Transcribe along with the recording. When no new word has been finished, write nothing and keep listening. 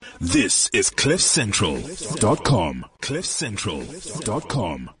This is CliffCentral.com.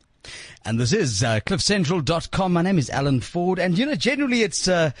 CliffCentral.com. And this is CliffCentral.com. My name is Alan Ford. And, you know, generally it's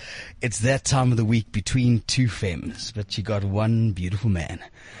that time of the week between two femmes. But you got one beautiful man.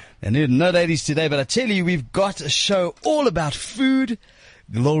 And no ladies today, but I tell you, we've got a show all about food,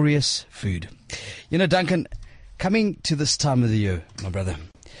 glorious food. You know, Duncan, coming to this time of the year, my brother,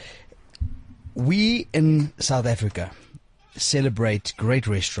 we in South Africa celebrate great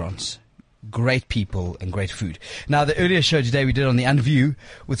restaurants, great people, and great food. Now, the earlier show today we did on the Unview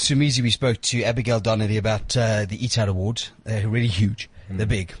with Sumizi, we spoke to Abigail Donnelly about the Eat Out Awards. They're really huge. They're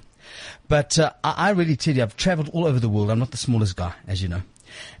big. But I really tell you, I've traveled all over the world. I'm not the smallest guy, as you know.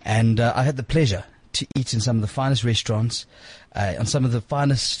 And I had the pleasure to eat in some of the finest restaurants, on some of the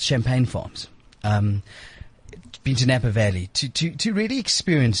finest champagne farms. Been to Napa Valley to really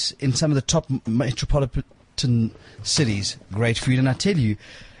experience in some of the top metropolitan cities great food. And I tell you,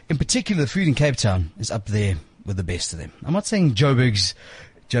 in particular, the food in Cape Town is up there with the best of them. I'm not saying Joburg's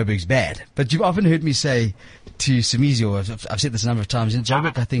bad, but you've often heard me say to Sumizi, or I've said this a number of times,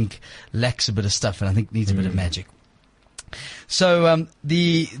 Joburg I think lacks a bit of stuff and I think needs a bit of magic. So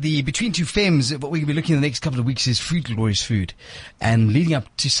the Between Two Femmes, what we're going to be looking at the next couple of weeks is food, glorious food, and leading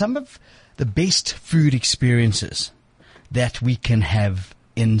up to some of the best food experiences that we can have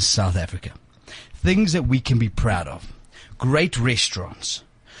in South Africa. Things that we can be proud of. Great restaurants,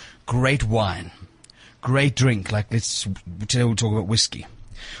 great wine, great drink, like today we'll talk about whiskey.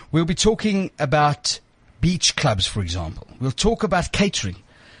 We'll be talking about beach clubs, for example. We'll talk about catering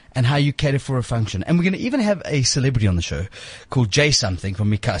and how you cater for a function. And we're going to even have a celebrity on the show called Jay something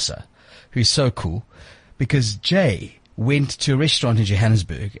from Mikasa, who's so cool, because Jay went to a restaurant in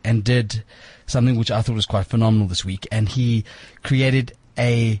Johannesburg and did something which I thought was quite phenomenal this week. And he created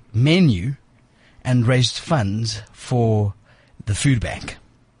a menu and raised funds for the food bank.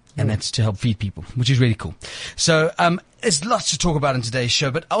 And that's to help feed people, which is really cool. So there's lots to talk about in today's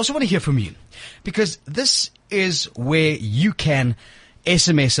show, but I also want to hear from you, because this is where you can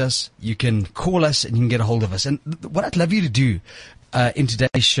SMS us, you can call us, and you can get a hold of us. And what I'd love you to do in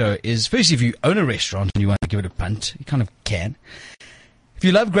today's show is, firstly, if you own a restaurant and you want to give it a punt, you kind of can. If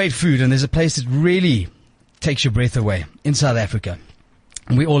you love great food and there's a place that really takes your breath away in South Africa,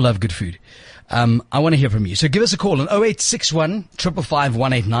 and we all love good food, I want to hear from you. So give us a call on 0861 555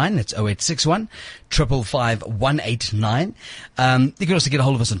 189. That's 0861 555 189. You can also get a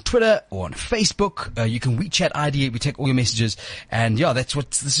hold of us on Twitter or on Facebook. You can WeChat ID. We take all your messages. And yeah, that's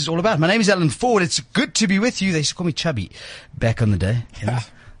what this is all about. My name is Alan Ford. It's good to be with you. They used to call me Chubby back on the day. Yeah.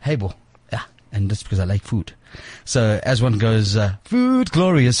 Hey, boy. Yeah. And that's because I like food. So as one goes, food,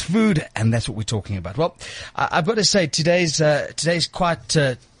 glorious food, and that's what we're talking about. Well, I've got to say today's quite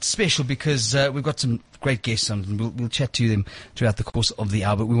special because we've got some great guests on, and we'll chat to them throughout the course of the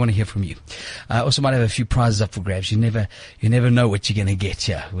hour. But we want to hear from you. Also, might have a few prizes up for grabs. You never know what you're going to get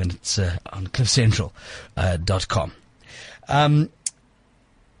here when it's on CliffCentral.com.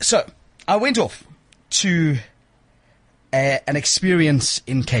 So I went off to an experience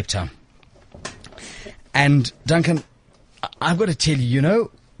in Cape Town. And Duncan, I've got to tell you, you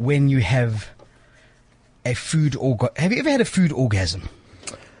know, when you have a food have you ever had a food orgasm?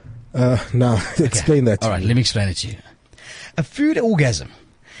 No, explain that to me. All right, let me explain it to you. A food orgasm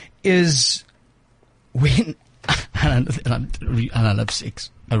is when, and I love sex,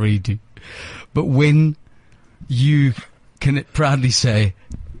 I really do, but when you can proudly say,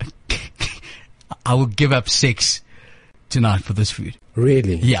 I will give up sex tonight for this food.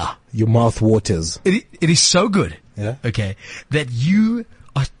 Really? Yeah. Your mouth waters. It is so good. Yeah. Okay. That you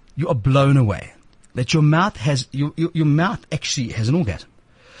are blown away. That your mouth has your mouth actually has an orgasm.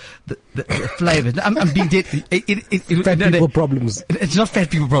 The flavor. I'm being dead. Fat people problems. It's not fat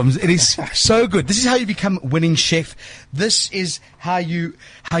people problems. It is so good. This is how you become winning chef. This is how you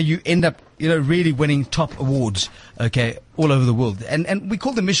end up, you know, really winning top awards. Okay, all over the world. And we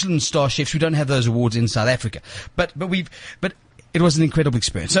call them Michelin star chefs. We don't have those awards in South Africa. But it was an incredible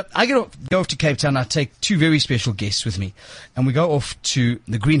experience. So I go off to Cape Town. I take two very special guests with me, and we go off to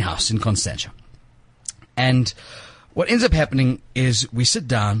the Greenhouse in Constantia. And what ends up happening is we sit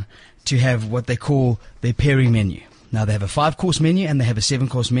down to have what they call their pairing menu. Now, they have a 5-course menu and they have a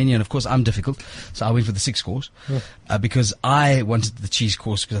 7-course menu. And, of course, I'm difficult, so I went for the 6-course because I wanted the cheese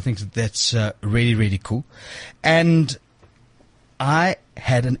course because I think that's really, really cool. And I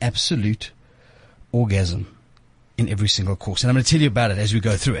had an absolute orgasm in every single course. And I'm going to tell you about it as we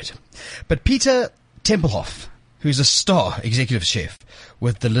go through it. But Peter Tempelhof, who's a star executive chef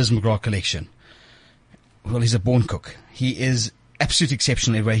with the Liz McGrath collection, well, he's a born cook. He is absolutely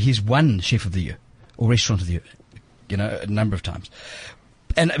exceptional everywhere. He's won Chef of the Year or Restaurant of the Year, you know, a number of times.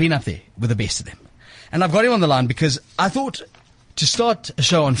 and I've been up there with the best of them. And I've got him on the line because I thought to start a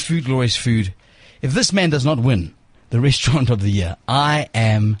show on Food Glorious Food, if this man does not win the restaurant of the year, I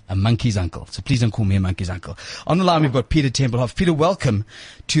am a monkey's uncle. So please don't call me a monkey's uncle. On the line, we've got Peter Tempelhof. Peter, welcome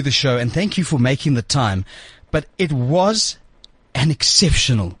to the show, and thank you for making the time. But it was an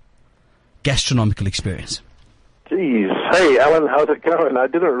exceptional gastronomical experience. Jeez. Hey, Alan, how's it going? I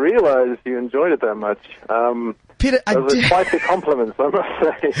didn't realize you enjoyed it that much. Peter, those are quite the compliments, I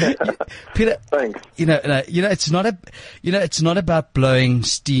must say. Peter, thanks. It's not about blowing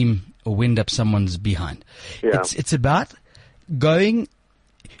steam or wind up someone's behind. Yeah. It's about going.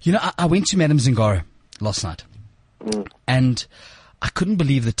 I went to Madame Zingara last night, and I couldn't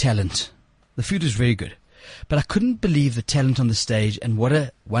believe the talent. The food was very good, but I couldn't believe the talent on the stage, and what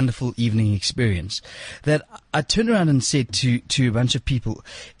a wonderful evening experience. That I turned around and said to a bunch of people,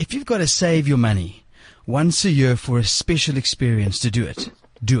 if you've got to save your money once a year for a special experience, to do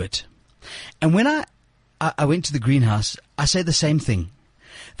it. And when I went to the greenhouse, I say the same thing.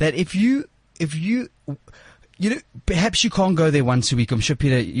 That if you perhaps you can't go there once a week. I'm sure,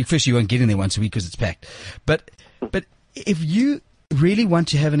 Peter, you won't get in there once a week because it's packed. But if you really want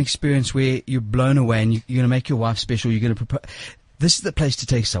to have an experience where you're blown away and you're going to make your wife special, you're going to propose, this is the place to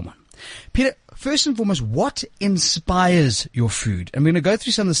take someone. Peter, first and foremost, what inspires your food? I'm going to go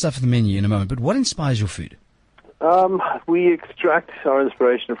through some of the stuff on the menu in a moment, but what inspires your food? We extract our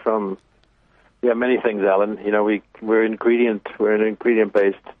inspiration from many things, Alan. We're an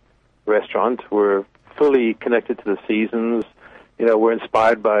ingredient-based restaurant. We're fully connected to the seasons. We're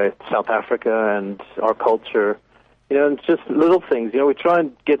inspired by South Africa and our culture. And just little things. We try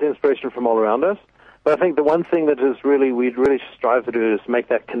and get inspiration from all around us. But I think the one thing that we'd really strive to do is make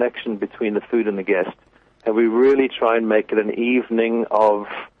that connection between the food and the guest. And we really try and make it an evening of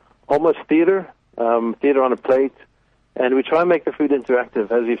almost theater on a plate. And we try and make the food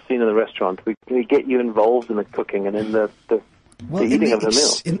interactive, as you've seen in the restaurant. We get you involved in the cooking and in the eating of the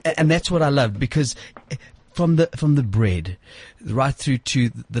meal. And that's what I love, because from the bread right through to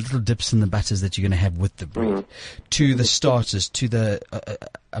the little dips and the butters that you're going to have with the bread, to the starters, to the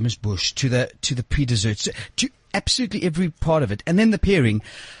amuse-bouche, to the pre-desserts, to absolutely every part of it, and then the pairing.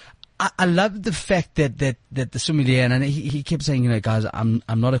 I love the fact that the sommelier, and he kept saying, guys, I'm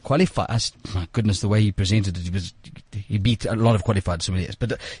not a qualified. I said, my goodness, the way he presented it, he beat a lot of qualified sommeliers,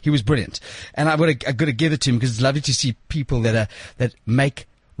 but he was brilliant. And I got to give it to him, because it's lovely to see people that make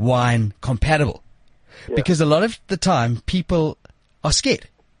wine compatible. Yeah. Because a lot of the time people are scared.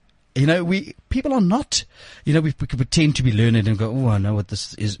 People are not, we could pretend to be learned and go, oh, I know what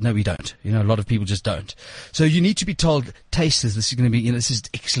this is. No, we don't. A lot of people just don't. So you need to be told, taste this. This is going to be, this is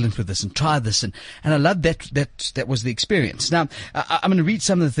excellent with this, and try this. And I love that was the experience. Now, I'm going to read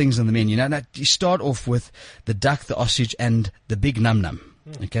some of the things on the menu. Now, you start off with the duck, the ostrich, and the big num-num.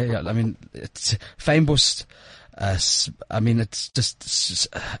 Okay. It's fynbos. It's just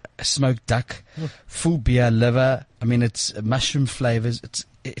smoked duck, full beer liver. It's mushroom flavors.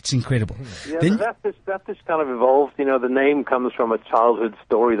 It's incredible. Yeah, that dish kind of evolved. The name comes from a childhood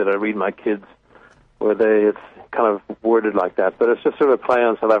story that I read my kids, where it's kind of worded like that. But it's just sort of a play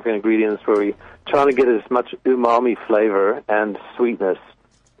on South African ingredients, where we trying to get as much umami flavor and sweetness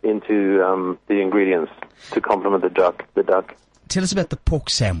into the ingredients to complement the duck. Tell us about the pork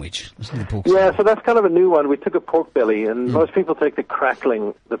sandwich. So that's kind of a new one. We took a pork belly, and most people take the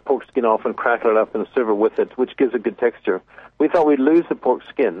pork skin off and crackle it up and serve it with it, which gives a good texture. We thought we'd lose the pork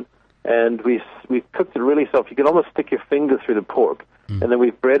skin, and we cooked it really soft. You can almost stick your finger through the pork, and then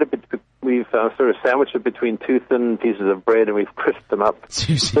we've sort of sandwiched it between two thin pieces of bread, and we've crisped them up.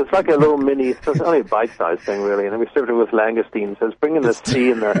 Seriously? So it's like a little it's only a bite-sized thing, really. And then we served it with langoustine. So it's bringing the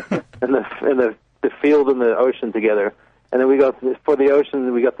sea and the field and the ocean together. And then for the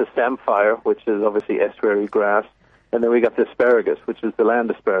ocean, we got the samphire, which is obviously estuary grass. And then we got the asparagus, which is the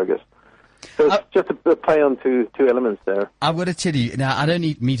land asparagus. So it's just a play on two elements there. I've got to tell you, now, I don't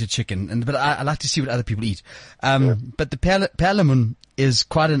eat meat or chicken, but I like to see what other people eat. But the perlemoen is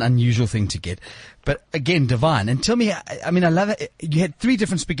quite an unusual thing to get. But again, divine. And tell me, I love it. You had 3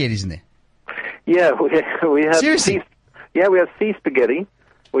 different spaghettis in there. Yeah, we had... Seriously? We had sea spaghetti,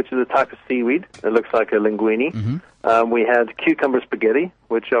 which is a type of seaweed. It looks like a linguine. Mm-hmm. We had cucumber spaghetti,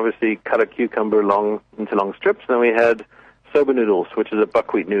 which obviously cut a cucumber into long strips. And then we had soba noodles, which is a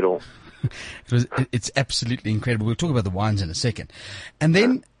buckwheat noodle. It's absolutely incredible. We'll talk about the wines in a second. And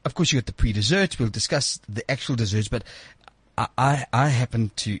then, of course, you got the pre-dessert. We'll discuss the actual desserts. But I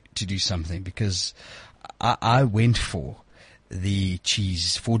happened to do something, because I went for the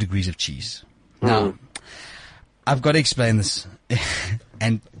cheese, 4 degrees of cheese. Now, I've got to explain this.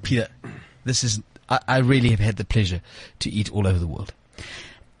 And Peter, this is, I really have had the pleasure to eat all over the world.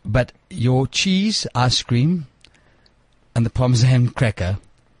 but your cheese, ice cream, and the Parmesan cracker,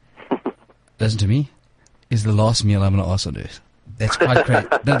 listen to me, is the last meal I'm going to ask on earth. That's quite crazy.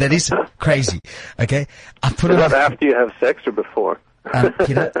 No, that is crazy. Okay, I put Is it that after you have sex or before?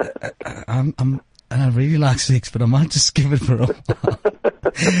 Peter, and I really like sex, but I might just give it for a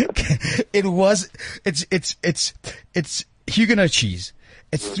while. It's Huguenot cheese.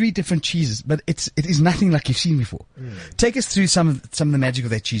 It's 3 different cheeses, but it is nothing like you've seen before. Take us through some of the magic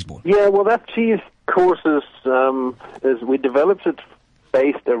of that cheese board. Yeah, well, that cheese course is we developed it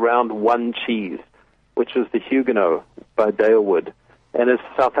based around one cheese, which was the Huguenot by Dalewood. And it's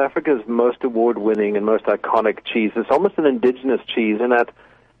South Africa's most award-winning and most iconic cheese. It's almost an indigenous cheese in that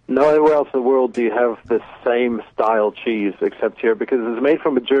nowhere else in the world do you have the same style cheese except here, because it's made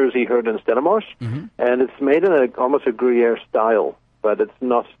from a Jersey herd in Stellenbosch, and it's made in almost a Gruyere style, but it's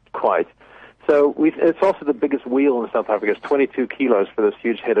not quite. So it's also the biggest wheel in South Africa. It's 22 kilos for this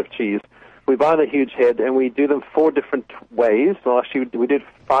huge head of cheese. We buy the huge head, and we do them 4 different ways. Well, actually, we did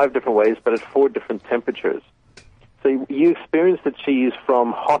 5 different ways, but at 4 different temperatures. So you experience the cheese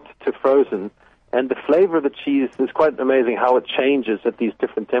from hot to frozen, and the flavor of the cheese is quite amazing how it changes at these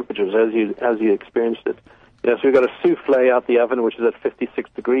different temperatures as you experienced it. So we've got a souffle out the oven, which is at 56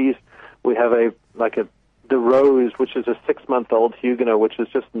 degrees. We have the rose, which is a 6-month-old Huguenot, which is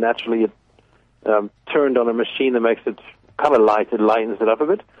just naturally turned on a machine that makes it kind of light. It lightens it up a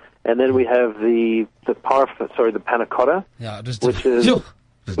bit. And then we have the panna cotta,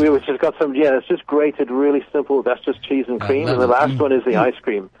 which has got some, it's just grated, really simple. That's just cheese and cream. And the last one is the ice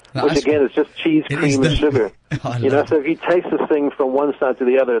cream, which again is just cheese, cream, and sugar. So if you taste this thing from one side to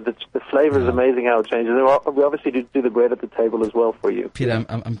the other, the flavor is amazing how it changes. And we obviously do the bread at the table as well for you. Peter,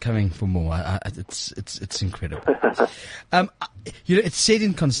 I'm coming for more. It's incredible. It's set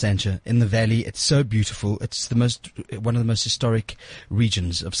in Constantia in the valley. It's so beautiful. It's one of the most historic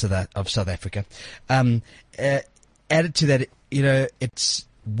regions of South Africa. Added to that, it's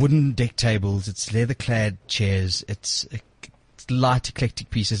wooden deck tables, it's leather-clad chairs, it's light, eclectic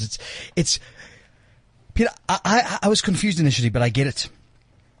pieces. It's Peter, I was confused initially, but I get it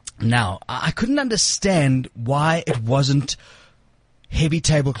now. I couldn't understand why it wasn't heavy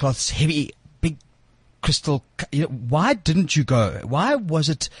tablecloths, heavy, big crystal. Why didn't you go? Why was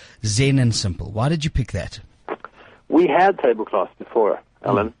it zen and simple? Why did you pick that? We had tablecloths before,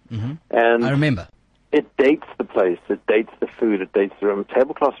 Alan, and I remember. It dates the place, it dates the food, it dates the room.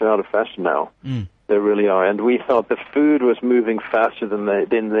 Tablecloths are out of fashion now. They really are. And we thought the food was moving faster than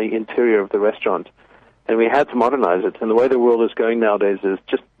the interior of the restaurant. And we had to modernize it. And the way the world is going nowadays is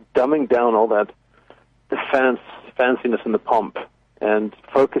just dumbing down all that, the fanciness and the pomp, and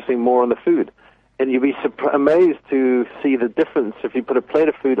focusing more on the food. And you'd be amazed to see the difference if you put a plate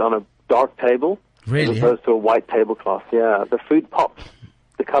of food on a dark table as opposed to a white tablecloth. Yeah, the food pops.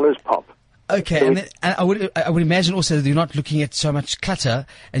 The colors pop. Okay, and I would imagine also that you're not looking at so much clutter,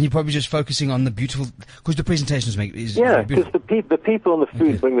 and you're probably just focusing on the beautiful, because the presentations is because the people and the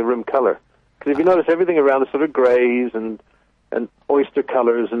food bring the room color. Because if you notice, everything around is sort of grays and oyster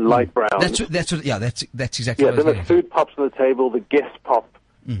colors and light brown. That's exactly. Yeah, what then the food pops on the table, the guests pop.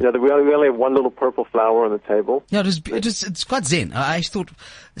 We only have one little purple flower on the table. Yeah, it's quite zen. I thought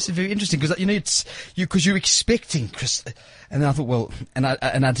this is very interesting because because you're expecting Chris, and then I thought, well, and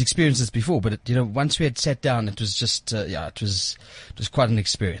I'd experienced this before, but once we had sat down, it was just it was quite an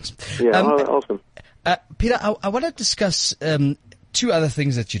experience. Yeah, awesome. Peter, I want to discuss 2 other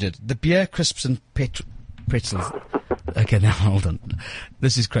things that you did: the beer, crisps, and pretzels. Okay, now hold on,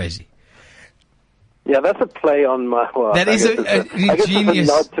 this is crazy. Yeah, that's a play on my. Well, that is a genius.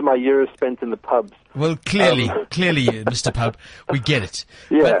 It's a nod to my years spent in the pubs. Well, clearly, Mr. Pub, we get it.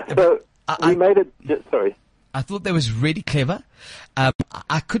 Yeah, but, we made it. Sorry, I thought that was really clever.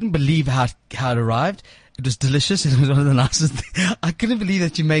 I couldn't believe how it arrived. It was delicious. It was one of the nicest things. I couldn't believe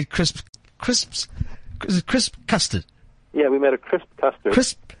that you made crisp custard. Yeah, we made a crisp custard.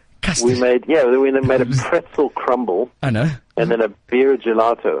 Crisp custard. We made a pretzel crumble. I know. And then a beer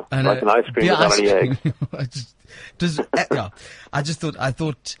gelato, like an ice cream without any eggs. I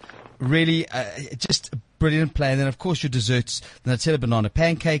thought really just a brilliant play. And then, of course, your desserts, the Nutella banana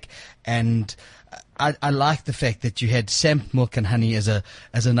pancake. And I like the fact that you had samp milk and honey as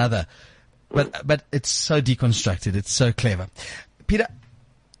another. But it's so deconstructed. It's so clever. Peter,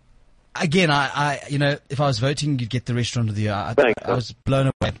 again, if I was voting, you'd get the restaurant of the year. I was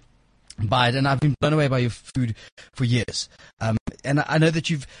blown away by it, and I've been blown away by your food for years. And I know that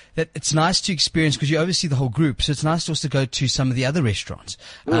it's nice to experience because you oversee the whole group. So it's nice to also go to some of the other restaurants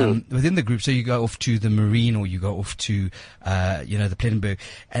within the group. So you go off to the Marine, or you go off to the Plettenberg.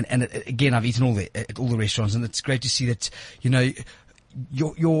 And again, I've eaten all the restaurants, and it's great to see that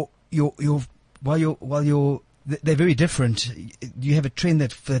they're very different. You have a trend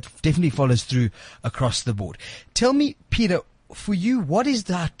that definitely follows through across the board. Tell me, Peter, for you, what is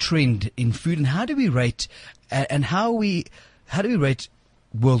that trend in food, and how do we rate, how do we rate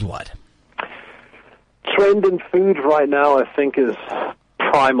worldwide? Trend in food right now, I think, is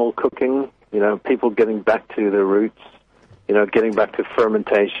primal cooking. People getting back to their roots. Getting back to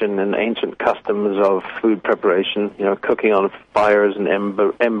fermentation and ancient customs of food preparation. Cooking on fires and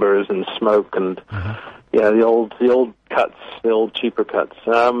embers and smoke and the old cuts, the old cheaper cuts.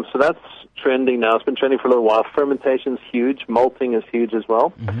 So that's trending now. It's been trending for a little while. Fermentation's huge. Malting is huge as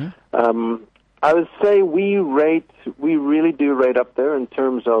well. I would say we really do rate up there in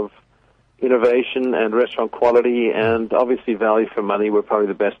terms of innovation and restaurant quality, and obviously value for money. We're probably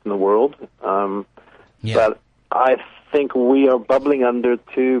the best in the world. But I think we are bubbling under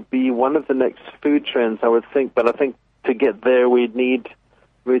to be one of the next food trends, I would think. But I think to get there, we'd need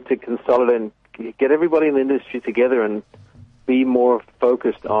to consolidate and get everybody in the industry together and be more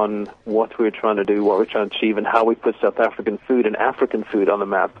focused on what we're trying to do, what we're trying to achieve, and how we put South African food and African food on the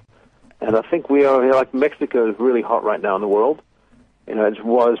map. And I think we are, like Mexico is really hot right now in the world. It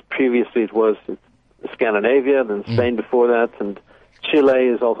was Scandinavia, then Spain before that, and Chile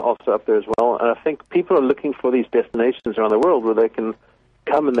is also up there as well. And I think people are looking for these destinations around the world where they can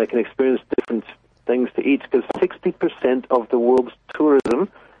come and they can experience different things to eat, because 60% of the world's tourism,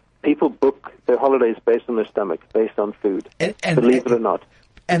 people book their holidays based on their stomach, based on food, believe it or not.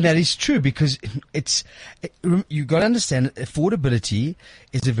 And that is true, because you've got to understand, affordability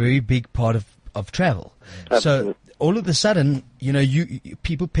is a very big part of travel. Absolutely. So all of a sudden,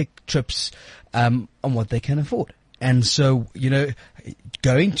 people pick trips on what they can afford. And so,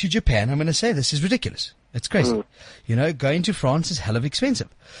 going to Japan, I'm going to say this is ridiculous. It's crazy. Going to France is hell of expensive.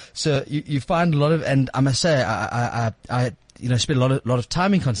 So you find a lot of, and I must say, I spend a lot of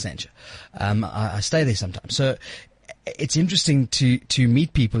time in Constantia. I stay there sometimes. So it's interesting to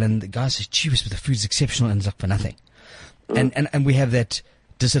meet people, and the guys say, gee, but the food's exceptional, and it's like for nothing. And we have that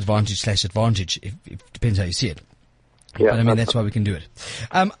disadvantage/advantage. It depends how you see it. Yeah, but I mean, that's why we can do it.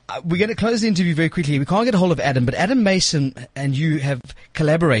 We're going to close the interview very quickly. We can't get a hold of Adam, but Adam Mason and you have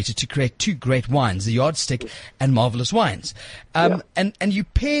collaborated to create two great wines, the Yardstick and Marvelous Wines. And you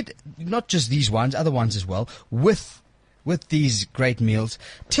paired not just these wines, other wines as well, with these great meals.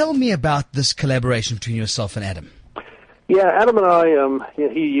 Tell me about this collaboration between yourself and Adam. Yeah, Adam and I,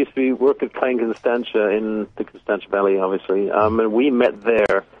 he used to work at Klein Constantia in the Constantia Valley, obviously, and we met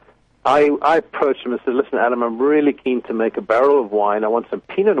there. I approached him and said, listen, Adam, I'm really keen to make a barrel of wine. I want some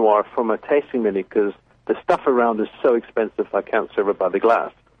Pinot Noir for my tasting menu because the stuff around is so expensive I can't serve it by the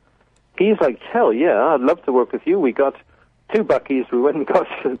glass. He's like, hell yeah, I'd love to work with you. We got 2 buckies. We went and got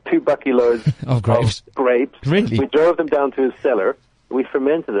 2 bucky loads of grapes. Really? We drove them down to his cellar. We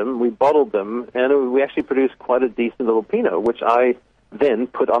fermented them. We bottled them. And we actually produced quite a decent little Pinot, which I then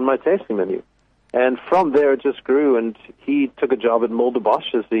put on my tasting menu. And from there, it just grew, and he took a job at Mulder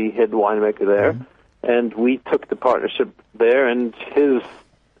Bosch as the head winemaker there, and we took the partnership there, and the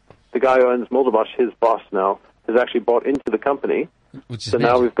guy who owns Mulder Bosch, his boss now, has actually bought into the company. So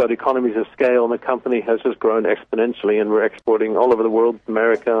now we've got economies of scale, and the company has just grown exponentially, and we're exporting all over the world,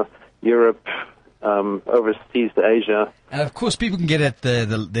 America, Europe, overseas to Asia. And of course, people can get it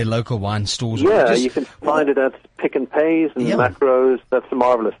at their local wine stores. Yeah, you can find it at Pick and Pays and Macros. That's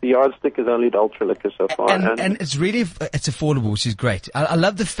marvelous. The Yardstick is only at Ultra Liquor so far. And it's really, it's affordable, which is great. I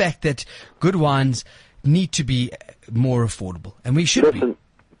love the fact that good wines need to be more affordable, and we should Listen,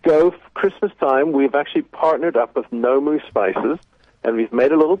 go Christmas time. We've actually partnered up with Nomu Spices, and we've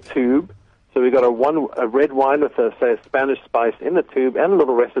made a little tube. So we've got a red wine with, a Spanish spice in the tube and a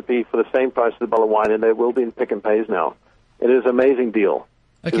little recipe for the same price as a bottle of wine, and they will be in Pick and Pays now. It is an amazing deal.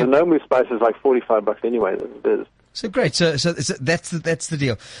 Okay. The Nomu spice is like $45 anyway. It is. So great. So that's the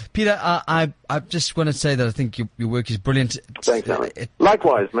deal. Peter, I just want to say that I think your work is brilliant. Thanks, Alan.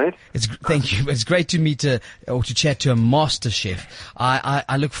 Likewise, mate. Thank you. It's great to meet or to chat to a master chef.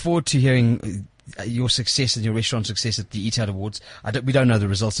 I look forward to hearing your success and your restaurant success at the Eat Out Awards. We don't know the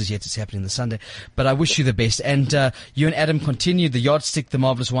results as yet. It's happening this Sunday, but I wish you the best. And you and Adam continue the Yardstick, the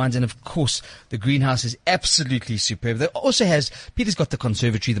Marvelous Wines, and of course the greenhouse is absolutely superb. There also Peter's got the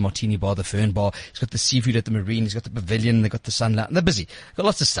conservatory, the Martini Bar, the Fern Bar. He's got the seafood at the Marine. He's got the pavilion. They've got the Sunlight. They're busy. Got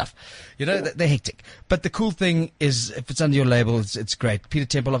lots of stuff. They're hectic. But the cool thing is, if it's under your label, it's great. Peter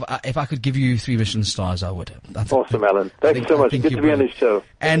Temple, if I could give you 3 Michelin stars, I would. Awesome, Alan. Thanks so much. Good to be on this show.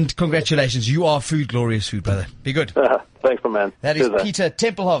 And congratulations. You are food, glorious food, brother. Be good. Thanks, my man. That is Peter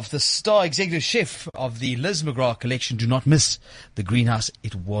Tempelhoff, the star executive chef of the Liz McGrath collection. Do not miss the greenhouse.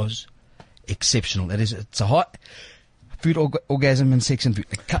 It was exceptional. It's a hot. food orgasm and sex and food.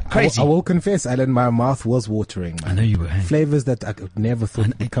 Crazy. I will confess, Alan, my mouth was watering. Man. I know you were. Hey? Flavors that I never thought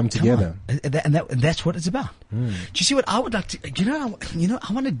would come together. And that's what it's about. Do you see what I would like to?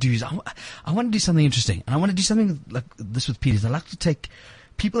 I want to do is I want to do something interesting, and I want to do something like this with Peters. I like to take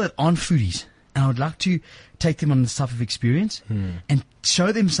people that aren't foodies, and I would like to take them on this type of experience and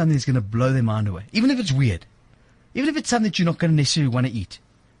show them something that's going to blow their mind away, even if it's weird, even if it's something that you're not going to necessarily want to eat.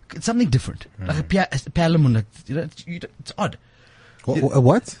 It's something different, like a perlemoen. It's odd.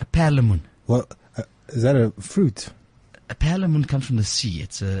 What? A perlemoen. Well, is that a fruit? A perlemoen comes from the sea.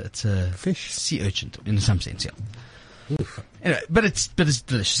 It's a fish, sea urchin, in some sense. Yeah. Anyway, but it's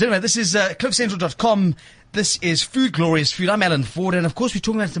delicious. Anyway, this is cliffcentral.com. This is Food Glorious Food. I'm Alan Ford, and of course we're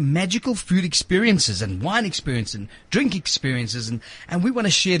talking about some magical food experiences and wine experience and drink experiences, and we want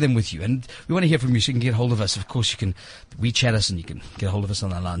to share them with you, and we want to hear from you, so you can get hold of us. Of course, you can WeChat us, and you can get hold of us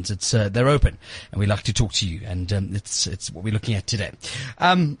on our lines. It's they're open, and we like to talk to you, and it's what we're looking at today.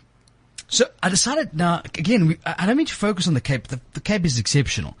 So I decided now, again, I don't mean to focus on the Cape. The Cape is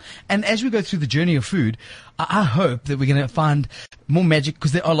exceptional. And as we go through the journey of food, I hope that we're going to find more magic,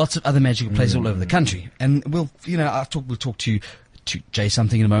 because there are lots of other magical places all over the country. And we'll talk to Jay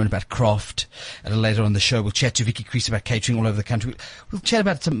something in a moment about craft. A little later on in the show, we'll chat to Vicky Crease about catering all over the country. We'll chat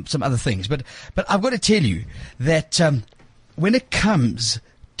about some other things. But I've got to tell you that when it comes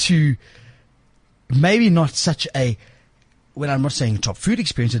to maybe not such a, when I'm not saying top food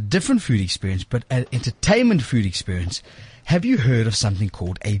experience, a different food experience, but an entertainment food experience, have you heard of something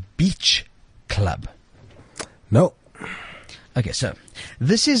called a beach club? No. Okay, so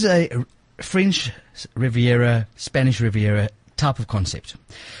this is a French Riviera, Spanish Riviera type of concept.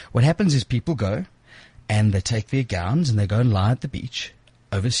 What happens is people go and they take their gowns and they go and lie at the beach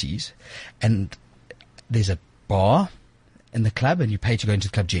overseas, and there's a bar in the club, and you pay to go into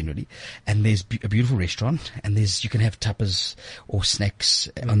the club generally, and there's a beautiful restaurant, and you can have tapas or snacks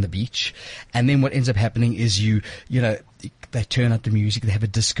on the beach, and then what ends up happening is they turn up the music, they have a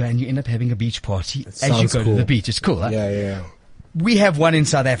disco, and you end up having a beach party as you go to the beach. It's cool, huh? Yeah. We have one in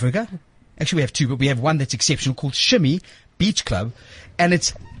South Africa. Actually, we have two, but we have one that's exceptional called Shimmy Beach Club, and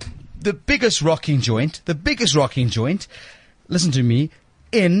it's the biggest rocking joint. Listen to me,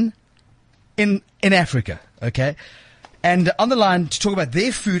 in Africa, okay? And on the line to talk about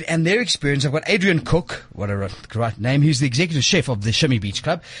their food and their experience, I've got Adrian Cook, what a right name, who's the executive chef of the Shimmy Beach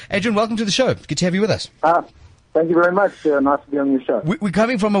Club. Adrian, welcome to the show. Good to have you with us. Thank you very much. Nice to be on your show. We're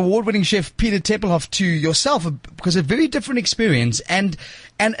coming from award-winning chef Peter Teppelhoff to yourself, because a very different experience, and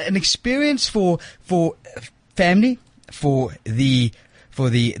an experience for family, for the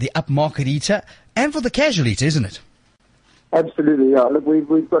upmarket eater, and for the casual eater, isn't it? Absolutely, yeah. Look,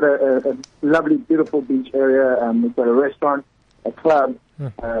 we've got a lovely, beautiful beach area. We've got a restaurant, a club,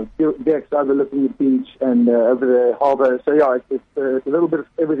 decks overlooking the beach and over the harbour. So yeah, it's a little bit of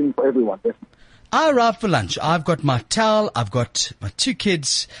everything for everyone. Definitely. I arrive for lunch. I've got my towel. I've got my two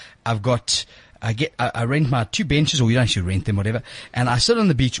kids. I rent my two benches, or you don't actually rent them, whatever. And I sit on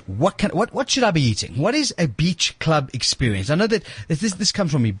the beach. What should I be eating? What is a beach club experience? I know that this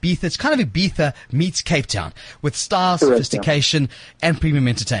comes from Ibiza. It's kind of Ibiza meets Cape Town, with style, sophistication, and premium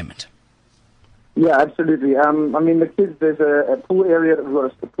entertainment. Yeah, absolutely. The kids, there's a pool area. We've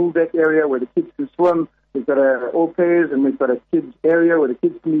got a pool deck area where the kids can swim. We've got all pairs, and we've got a kids area where the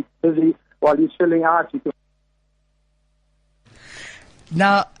kids can be busy while you're chilling out.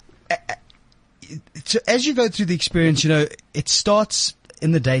 Now, so as you go through the experience, it starts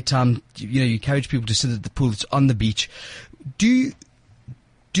in the daytime. You encourage people to sit at the pool that's on the beach. Do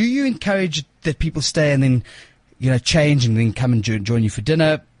you encourage that people stay and then, change and then come and join you for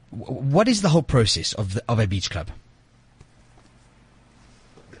dinner? What is the whole process of a beach club?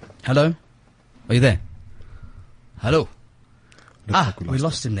 Hello? Are you there? Hello? We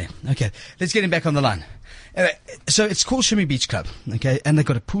lost him there. Okay, let's get him back on the line. So it's called Shimmy Beach Club, okay? And they've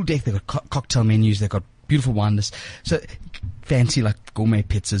got a pool deck, they've got cocktail menus, they've got beautiful wine lists. So fancy, like gourmet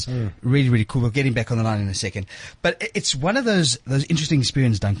pizzas. Really, really cool. We'll get him back on the line in a second. But it's one of those interesting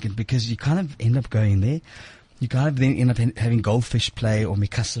experiences, Duncan, because you kind of end up going there. You kind of then end up having goldfish play or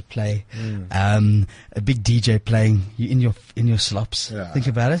mikasa play, a big DJ playing. You're in your slops. Yeah. Think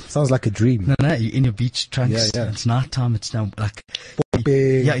about it. Sounds like a dream. No, you're in your beach trunks. Yeah. It's nighttime. It's now like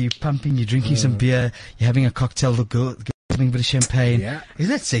you're pumping. You're drinking some beer. You're having a cocktail. The girl having a bit of champagne. Yeah.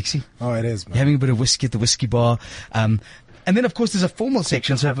 Isn't that sexy? Oh, it is, man. You're having a bit of whiskey at the whiskey bar. And then, of course, there's a formal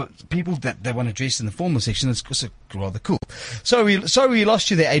section. So for people that they want to dress in the formal section, it's also rather cool. Sorry, we lost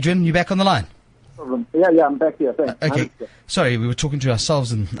you there, Adrian. You back on the line? Yeah, I'm back here. Thanks. Okay. Sorry, we were talking to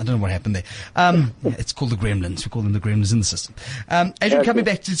ourselves, and I don't know what happened there. It's called the gremlins. We call them the gremlins in the system. Adrian, coming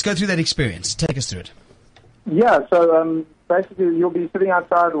back, let's go through that experience. Take us through it. Yeah, so basically you'll be sitting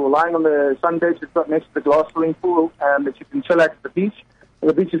outside or lying on the sun bench that's got next to the glass swimming pool that you can chill at the beach.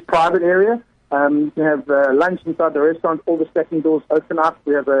 The beach is a private area. You can have lunch inside the restaurant. All the stacking doors open up.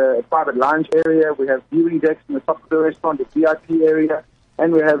 We have a private lounge area. We have viewing decks in the top of the restaurant, a VIP area,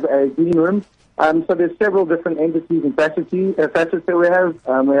 and we have a green room. So there's several different entities and facets that we have.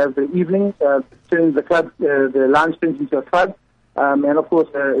 We have the evening, turns the club, the lounge turns into a club. And of course,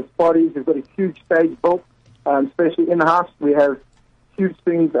 it's parties. We've got a huge stage built, especially in the house. We have huge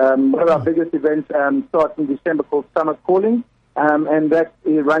things. One of our biggest events starts in December called Summer Calling. And that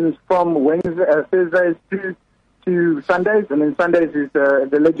runs from Thursdays to Sundays, and then Sundays is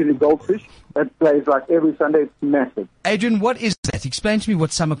the legendary Goldfish that plays like every Sunday. It's massive. Adrian, what is that? Explain to me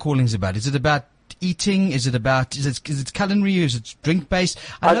what Summer Calling is about. Is it about eating? Is it culinary? Is it drink based?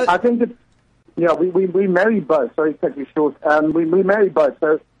 I think it's, we marry both. Sorry to cut you short. We marry both.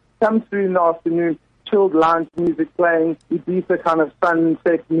 So come through in the afternoon, chilled lounge music playing, Ibiza kind of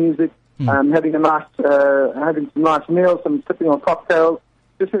sunset music. Having some nice meals, some sipping on cocktails,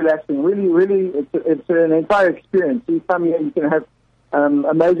 just relaxing. Really, it's an entire experience. You come here, you can have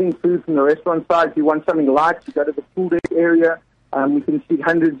amazing food from the restaurant side. If you want something light, you go to the pool deck area. We can seat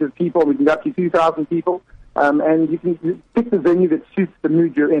hundreds of people. We can go up to 2,000 people. And you can pick the venue that suits the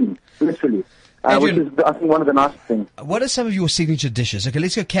mood you're in, literally. Which is, I think, one of the nicest things. What are some of your signature dishes? Okay,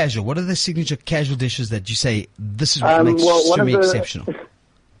 let's go casual. What are the signature casual dishes that you say, this is what makes Sumi exceptional?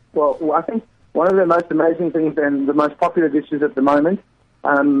 Well, I think one of the most amazing things and the most popular dishes at the moment,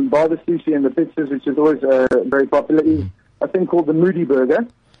 bar the sushi and the pizzas, which is always very popular, is a thing called the Moody Burger.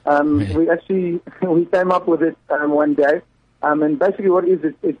 We came up with it one day, and basically what it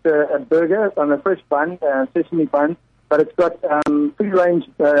is, it's a burger on a fresh bun, sesame bun, but it's got free-range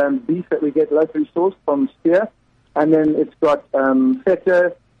beef that we get locally sourced from Steer, and then it's got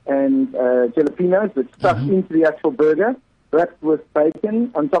feta and jalapenos that's stuffed into the actual burger, wrapped with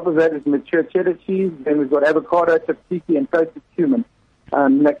bacon. On top of that is mature cheddar cheese. Then we've got avocado, tzatziki, and toasted cumin.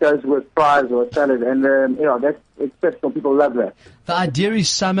 That goes with fries or a salad. And, that's exceptional. People love that. The idea is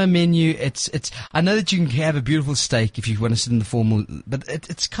summer menu. I know that you can have a beautiful steak if you want to sit in the formal, but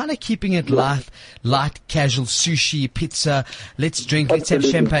it's kind of keeping it light, casual, sushi, pizza. Let's drink, let's have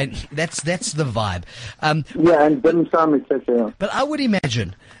champagne. That's the vibe. And dim sum, etc. But I would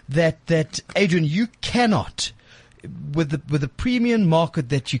imagine that Adrian, you cannot, with the premium market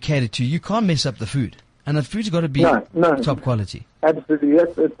that you cater to, you can't mess up the food. And the food's got to be top quality. Absolutely. Yes,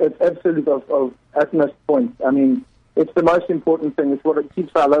 it's absolutely of utmost point. I mean, it's the most important thing. It's what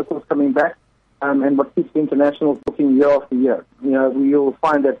keeps our locals coming back and what keeps the internationals booking year after year. You'll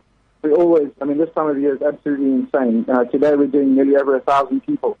find that we always, this time of the year is absolutely insane. Today we're doing nearly over 1,000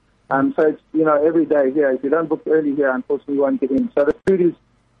 people. So it's, every day here. If you don't book early here, unfortunately you won't get in. So the food is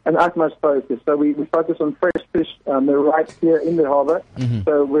an utmost focus. So we focus on fresh fish. They're right here in the harbour.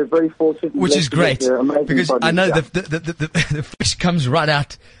 So we're very fortunate. Which is great, because produce. I know the fish comes right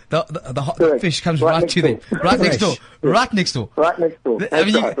out. The fish comes right to them, right next door. Right next door. Right next door.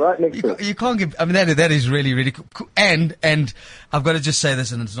 Right next door. You can't give. That is really, really cool. And I've got to just say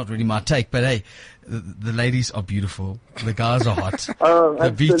this, and it's not really my take, but hey, the ladies are beautiful. The guys are hot.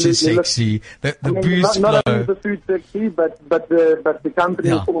 The beach is sexy. The booze flow. Not only is the food sexy, but the company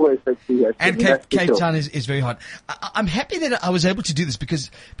is always sexy. Yes. And Cape Town is very hot. I'm happy that I was able to do this because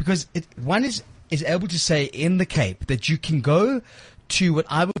one is able to say in the Cape that you can go to what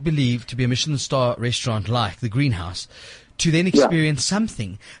I would believe to be a Michelin star restaurant like the Greenhouse, to then experience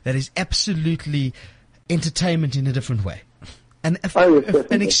something that is absolutely entertainment in a different way. And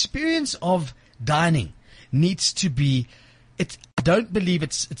an experience of dining needs to be. I don't believe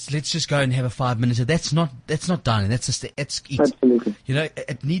it's let's just go and have a 5 minutes. That's not dining. That's just it's eat. Absolutely.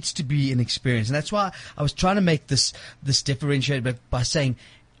 It needs to be an experience, and that's why I was trying to make this differentiate by saying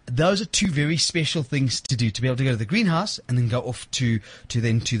those are two very special things to do, to be able to go to the Greenhouse and then go off to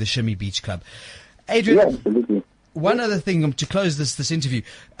the Shimmy Beach Club. Adrian, one other thing to close this interview,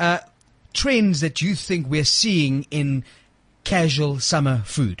 trends that you think we're seeing in casual summer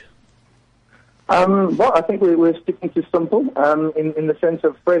food. Well, I think we're sticking to simple in the sense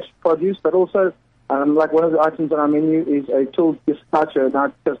of fresh produce, but also like one of the items on our menu is a chilled gazpacho.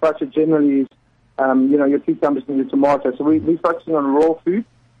 Now, gazpacho generally is your cucumbers and your tomato. So we're focusing on raw food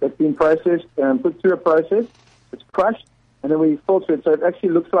that's been processed, put through a process. It's crushed, and then we filter it so it actually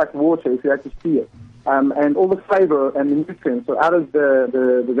looks like water if you actually see it. And all the flavor and the nutrients are out of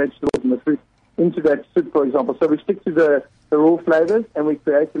the vegetables and the fruit into that soup, for example. So we stick to the raw flavors and we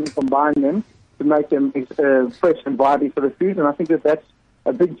create them and combine them to make them fresh and vibey for the food. And I think that's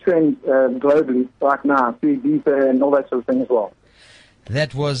a big trend globally right now, through Ibiza and all that sort of thing as well.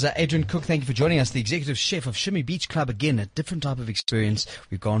 That was Adrian Cook. Thank you for joining us, the executive chef of Shimmy Beach Club. Again, a different type of experience.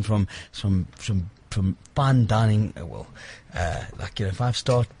 We've gone from fine dining,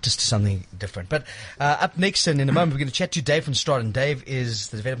 5-star, just to something different. But up next, and in a moment, we're going to chat to Dave van Straten. Dave is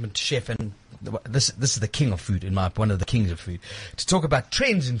the development chef, and this is the king of food, one of the kings of food, to talk about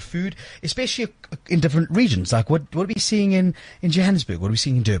trends in food, especially in different regions. Like what are we seeing in Johannesburg? What are we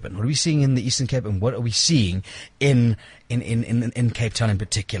seeing in Durban? What are we seeing in the Eastern Cape? And what are we seeing in Cape Town in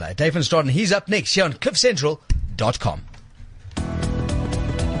particular? Dave van Straten, he's up next here on CliffCentral.com.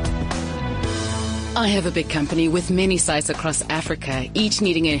 I have a big company with many sites across Africa, each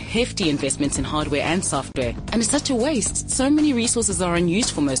needing a hefty investment in hardware and software. And it's such a waste. So many resources are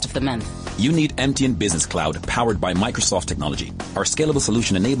unused for most of the month. You need MTN Business Cloud, powered by Microsoft technology. Our scalable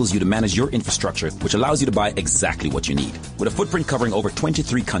solution enables you to manage your infrastructure, which allows you to buy exactly what you need. With a footprint covering over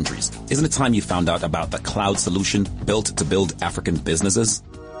 23 countries, isn't it time you found out about the cloud solution built to build African businesses?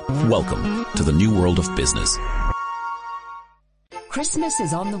 Welcome to the new world of business. Christmas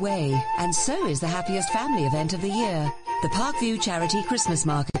is on the way, and so is the happiest family event of the year, the Parkview Charity Christmas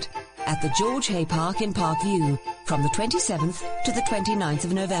Market at the George Hay Park in Parkview from the 27th to the 29th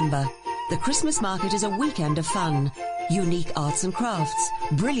of November. The Christmas market is a weekend of fun, unique arts and crafts,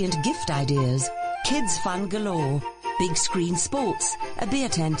 brilliant gift ideas, kids fun galore, big screen sports, a beer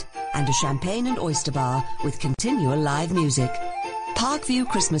tent, and a champagne and oyster bar with continual live music. Parkview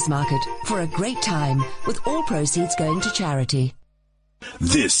Christmas Market, for a great time, with all proceeds going to charity.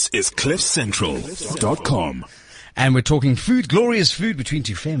 This is CliffCentral.com. And we're talking food, glorious food between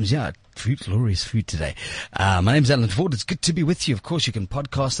two femmes. Yeah, food, glorious food today. My name's Alan Ford. It's good to be with you. Of course, you can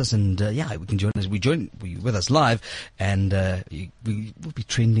podcast us and, we can join us. We with us live, and we will be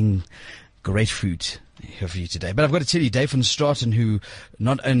trending great food here for you today. But I've got to tell you, Dave van Straten, who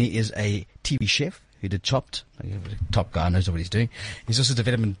not only is a TV chef, who did Chopped, top guy, knows what he's doing. He's also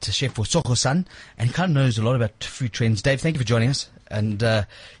development chef for Sokosan, and he kind of knows a lot about food trends. Dave, thank you for joining us. And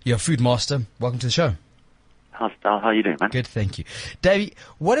you're a food master. Welcome to the show. How are you doing, man? Good, thank you. Dave,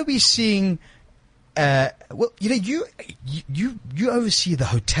 what are we seeing? You oversee the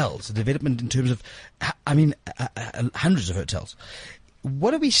hotels, the development in terms of, hundreds of hotels.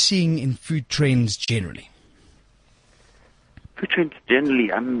 What are we seeing in food trends generally? Food trends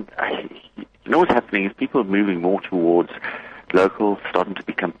generally, what's happening is people are moving more towards local, starting to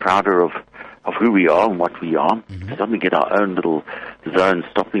become prouder of who we are and what we are, starting to get our own little zone,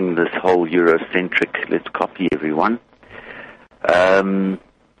 stopping this whole Eurocentric, let's copy everyone.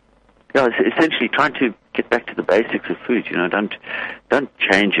 Essentially trying to get back to the basics of food, don't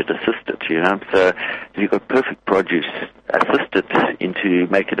change it, assist it, So if you've got perfect produce, assist it into,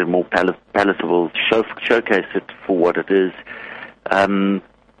 make it a more palatable, showcase it for what it is. And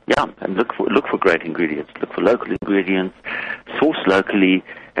look for great ingredients. Look for local ingredients, source locally,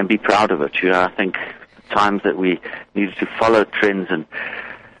 and be proud of it. I think times that we needed to follow trends and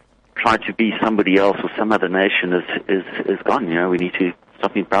try to be somebody else or some other nation is gone. We need to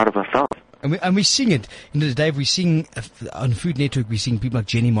stop being proud of ourselves. And we're seeing it, Dave. We're seeing on Food Network. We're seeing people like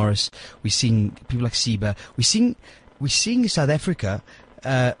Jenny Morris. We're seeing people like Seba. We're seeing South Africa,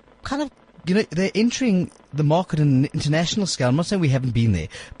 they're entering the market on an international scale. I'm not saying we haven't been there,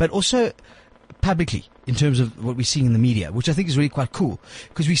 but also publicly in terms of what we're seeing in the media, which I think is really quite cool,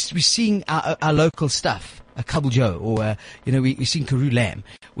 because we're seeing our local stuff, a Cobble Joe, or we're seeing Karoo Lamb,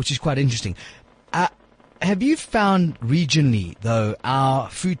 which is quite interesting. Have you found regionally, though, our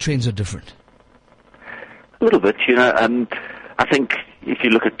food trends are different? A little bit, I think if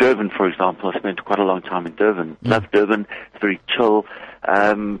you look at Durban, for example, I spent quite a long time in Durban. Love Durban. It's very chill,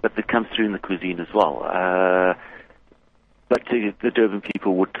 but it comes through in the cuisine as well. But the Durban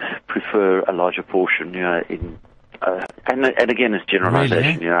people would prefer a larger portion, and again, it's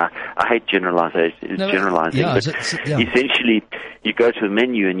generalization. Really? I hate generalization. Generalizing, yeah, but essentially, you go to a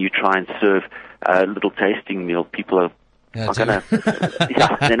menu and you try and serve a little tasting meal. People are they're not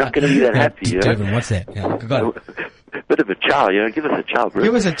going to be that happy. Durban, what's that? Yeah, got it. Bit of a chow, give us a chow, bro.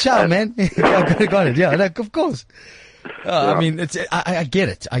 Give us a chow, man. Got it. Yeah, of course. I mean, I get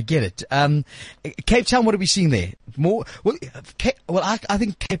it. Cape Town, what are we seeing there? More? I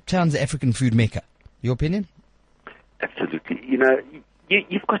think Cape Town's the African food mecca. Your opinion? Absolutely.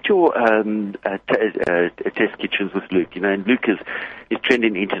 You've got your test kitchens with Luke, and Luke is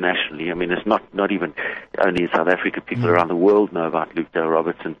trending internationally. I mean, it's not even only in South Africa. People around the world know about Luke Dale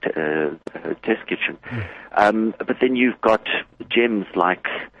Robertson Test Kitchen. But then you've got gems like,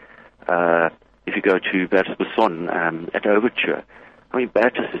 if you go to Bertus Besson at Overture, I mean,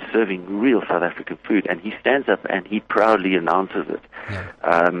 Bertus is serving real South African food, and he stands up and he proudly announces it.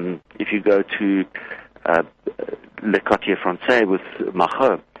 Yeah. If you go to Le Quartier Français with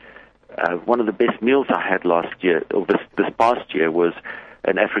Macho. One of the best meals I had last year, or this past year, was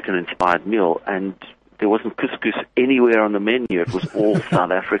an African-inspired meal, and there wasn't couscous anywhere on the menu. It was all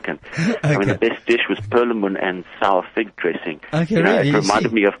South African. Okay. I mean, the best dish was perlemoen and sour fig dressing. Okay, You know, really? it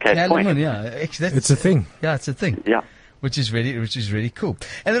reminded me of Cape Point. Lemon, yeah. Actually, It's a thing. Yeah, it's a thing. Yeah. Which is really cool.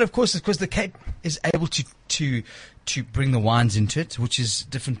 And then, of course, the Cape is able to bring the wines into it, which is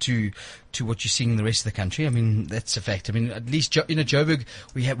different to what you're seeing in the rest of the country. I mean, that's a fact. I mean, at least Joburg,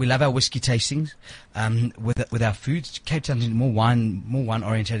 we love our whiskey tastings with our food. Cape Town is more wine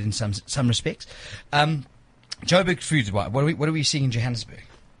oriented in some respects. Joburg foods, what are we seeing in Johannesburg?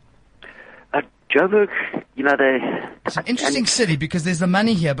 Joburg, It's an interesting city because there's the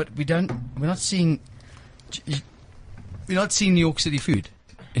money here, but we're not seeing New York City food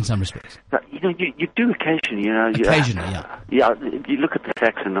in some respects. But, you do occasionally, Occasionally, yeah. Yeah, you look at the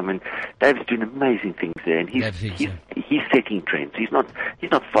Saxon. I mean, Dave's doing amazing things there, and he's setting trends. He's not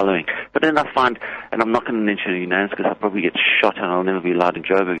following. But then I find, and I'm not going to mention any names because I'll probably get shot and I'll never be allowed in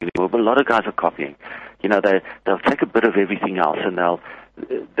Joburg anymore. But a lot of guys are copying. They'll take a bit of everything else and they'll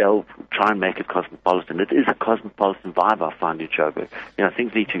try and make it cosmopolitan. It is a cosmopolitan vibe, I find, in Joburg.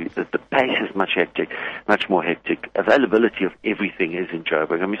 Things need to, the pace is much more hectic. Availability of everything is in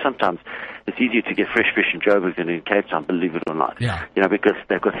Joburg. I mean, sometimes it's easier to get fresh fish in Joburg than in Cape Town, believe it or not. Yeah. Because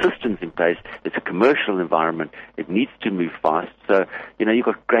they've got systems in place. It's a commercial environment. It needs to move fast. So, you've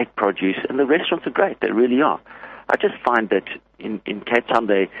got great produce, and the restaurants are great. They really are. I just find that in Cape Town,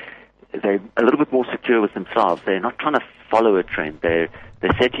 they're a little bit more secure with themselves. They're not trying to follow a trend. They're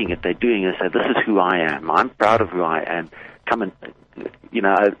setting it. They're doing it. So this is who I am. I'm proud of who I am. Come and,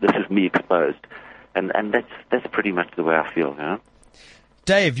 this is me exposed. And that's pretty much the way I feel,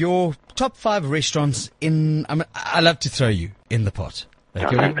 Dave, your top 5 restaurants I love to throw you in the pot.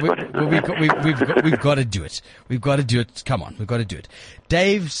 Okay, we've got to do it. We've got to do it. Come on, we've got to do it.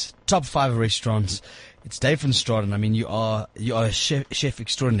 Dave's top 5 restaurants. It's Dave van Straten. I mean, you are a chef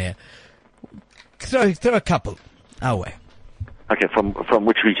extraordinaire. Throw a couple our way. Okay, from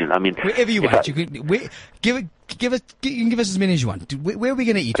which region? I mean, wherever you want. You can give us as many as you want. Where are we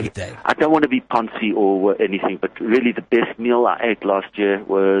going to eat with Dave? I don't want to be poncy or anything, but really the best meal I ate last year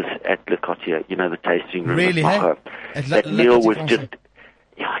was at Le Quartier. The tasting room. Really? That meal was just.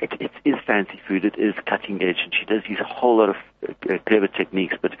 Yeah, it is fancy food. It is cutting edge, and she does use a whole lot of clever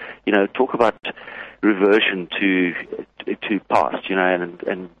techniques. But talk about reversion to past,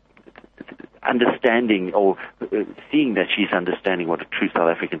 and understanding or seeing that she's understanding what a true South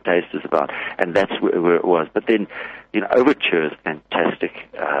African taste is about, and that's where it was. But then, Overture is fantastic.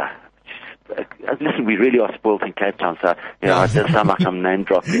 Listen, we really are spoiled in Cape Town, so it does sound like I'm name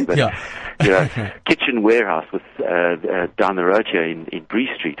dropping, but Kitchen Warehouse with down the road here in Bree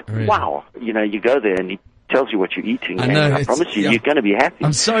Street. Really? Wow, you go there and he tells you what you're eating, and I promise you, you're going to be happy.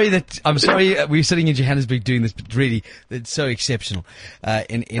 I'm sorry we're sitting in Johannesburg doing this, but really, it's so exceptional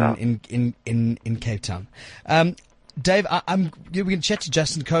in Cape Town. Dave, we're going to chat to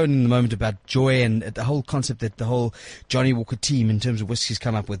Justin Cohen in a moment about joy and the whole concept that the whole Johnny Walker team in terms of whiskey's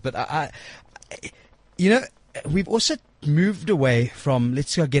come up with. But we've also moved away from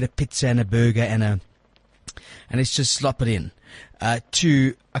let's go get a pizza and a burger and let's just slop it in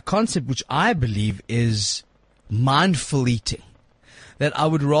to a concept which I believe is mindful eating. That I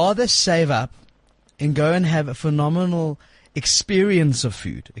would rather save up and go and have a phenomenal experience of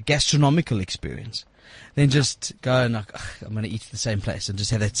food, a gastronomical experience, than just go and I'm going to eat at the same place and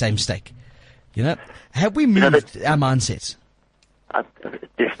just have that same steak. Have we moved our mindsets?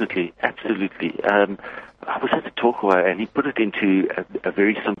 Definitely, absolutely. I was at the Talkaway, and he put it into a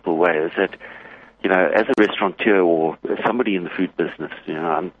very simple way. Is that as a restaurateur or somebody in the food business,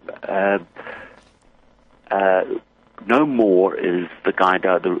 no more is the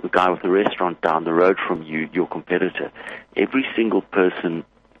guy with the restaurant down the road from you your competitor. Every single person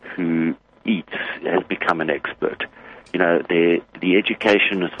who eats has become an expert. The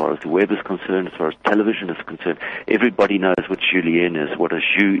education as far as the web is concerned, as far as television is concerned, everybody knows what julienne is, what a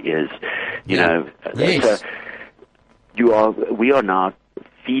jus is. Yes. So we are now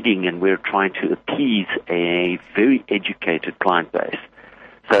feeding and we're trying to appease a very educated client base.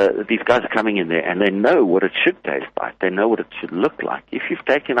 So these guys are coming in there and they know what it should taste like. They know what it should look like. If you've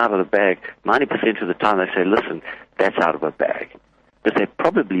taken out of the bag, 90% of the time they say, listen, that's out of a bag. Because they've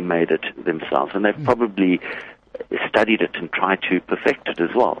probably made it themselves and they've probably studied it and tried to perfect it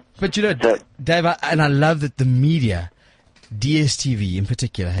as well. But Dave, and I love that the media, DSTV in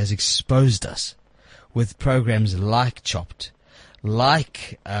particular, has exposed us with programs like Chopped,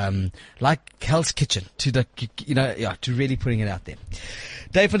 like Hell's Kitchen to to really putting it out there.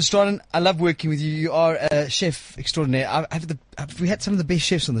 Dave van Straten, I love working with you. You are a chef extraordinaire. We had some of the best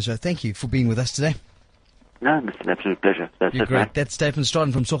chefs on the show. Thank you for being with us today. No, it's an absolute pleasure. You're great. Mate. That's Dave van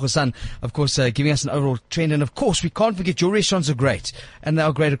Straten from Socho Sun, of course, giving us an overall trend. And of course, we can't forget your restaurants are great. And they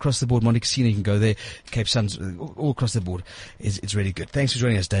are great across the board. Monte Casino, you can go there. Cape Sun's, all across the board. It's really good. Thanks for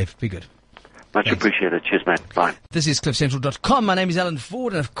joining us, Dave. Be good. Much appreciated. Cheers, mate. Bye. This is CliffCentral.com. My name is Alan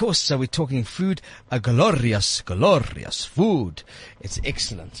Ford, and of course, we're talking food. A glorious food. It's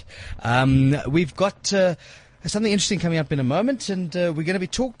excellent. We've got something interesting coming up in a moment, and we're going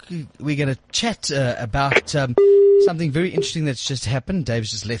to chat about something very interesting that's just happened.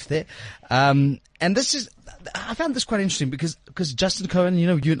 Dave's just left there, and I found this quite interesting because Justin Cohen, you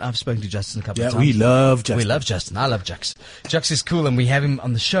and I've spoken to Justin a couple of times. We love Justin. We love Justin. I love Jux. Jux is cool, and we have him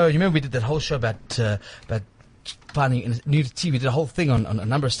on the show. You remember we did that whole show about finding nudity. We did a whole thing on a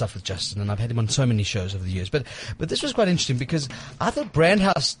number of stuff with Justin, and I've had him on so many shows over the years. But this was quite interesting because I thought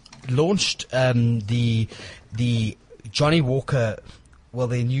Brandhouse launched the Johnny Walker,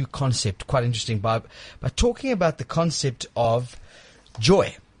 their new concept, quite interesting by talking about the concept of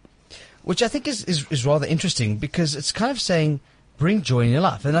joy, which I think is rather interesting because it's kind of saying bring joy in your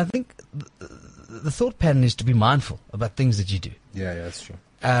life. And I think the thought pattern is to be mindful about things that you do. Yeah, that's true.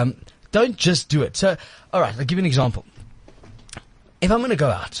 Don't just do it. So, all right, I'll give you an example. If I'm going to go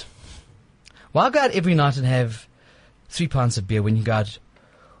out, why go out every night and have 3 pints of beer when you go out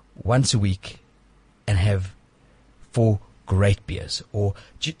once a week and have 4 great beers? Or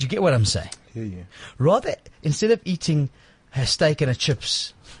do you get what I'm saying? Hear you. Rather, instead of eating a steak and a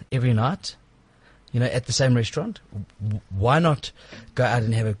chips every night, at the same restaurant, why not go out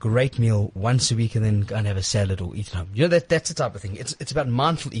and have a great meal once a week and then go and have a salad or eat at home? That's the type of thing. It's about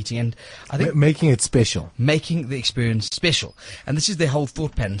mindful eating, and I think making it special, making the experience special. And this is their whole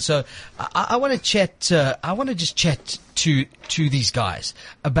thought pattern. So I want to chat. I want to just chat to these guys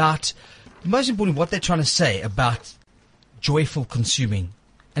about, most importantly, what they're trying to say about joyful consuming.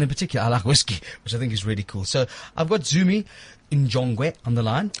 And in particular, I like whiskey, which I think is really cool. So I've got Zumi Njongwe on the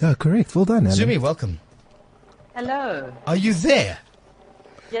line. Oh, correct. Well done, Alan. Zumi, welcome. Hello. Are you there?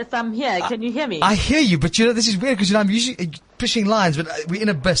 Yes, I'm here. Can you hear me? I hear you, but this is weird because I'm usually pushing lines, but we're in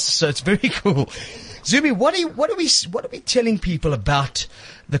a bus, so it's very cool. Zumi, what are we telling people about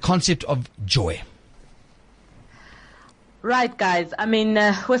the concept of joy? Right, guys. I mean,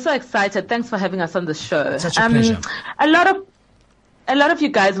 we're so excited. Thanks for having us on the show. Such a pleasure. A lot of you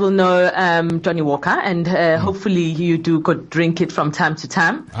guys will know Johnny Walker, and hopefully you do go drink it from time to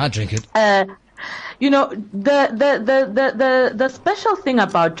time. I drink it. The special thing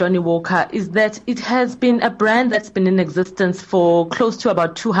about Johnny Walker is that it has been a brand that's been in existence for close to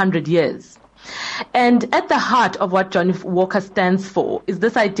about 200 years. And at the heart of what Johnny Walker stands for is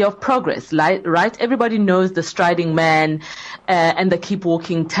this idea of progress, right? Everybody knows the striding man and the keep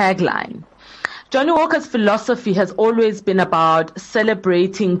walking tagline. Johnny Walker's philosophy has always been about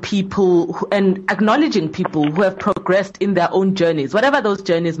celebrating people and acknowledging people who have progressed in their own journeys, whatever those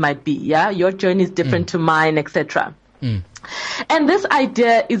journeys might be. Yeah, your journey is different to mine, etc. And this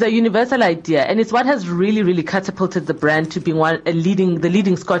idea is a universal idea, and it's what has really, really catapulted the brand to being the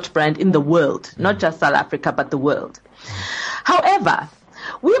leading Scotch brand in the world, not just South Africa, but the world. However,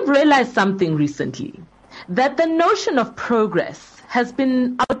 we've realized something recently, that the notion of progress has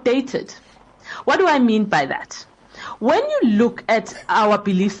been outdated. What do I mean by that? When you look at our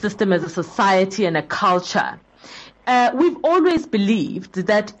belief system as a society and a culture, we've always believed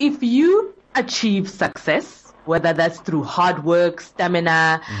that if you achieve success, whether that's through hard work,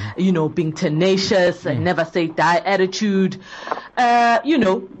 stamina, being tenacious and never say die attitude,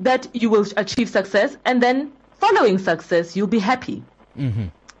 that you will achieve success, and then following success, you'll be happy.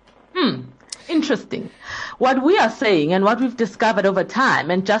 Interesting. What we are saying and what we've discovered over time,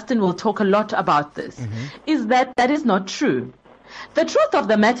 and Justin will talk a lot about this, is that is not true. The truth of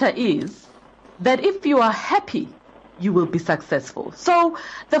the matter is that if you are happy, you will be successful. So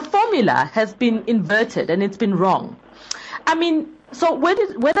the formula has been inverted and it's been wrong. I mean, so where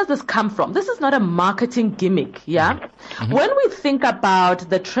does this come from? This is not a marketing gimmick, yeah? When we think about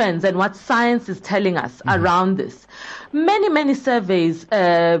the trends and what science is telling us around this, many surveys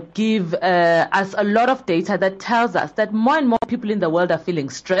give us a lot of data that tells us that more and more people in the world are feeling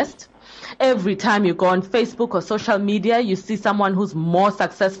stressed. Every time you go on Facebook or social media, you see someone who's more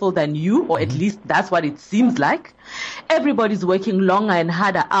successful than you, or at least that's what it seems like. Everybody's working longer and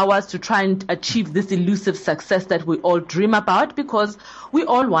harder hours to try and achieve this elusive success that we all dream about because we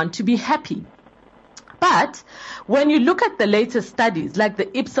all want to be happy. But when you look at the latest studies, like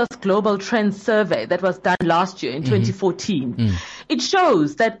the Ipsos Global Trends Survey that was done last year in 2014, it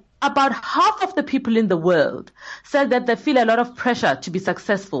shows that about half of the people in the world said that they feel a lot of pressure to be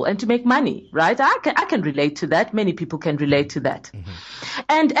successful and to make money, right? I can relate to that. Many people can relate to that. Mm-hmm.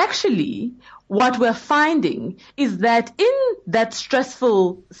 And actually, what we're finding is that in that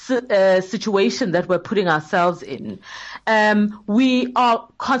stressful situation that we're putting ourselves in, we are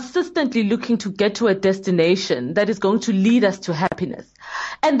consistently looking to get to a destination that is going to lead us to happiness.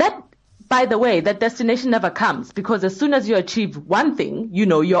 And that, by the way, that destination never comes, because as soon as you achieve one thing,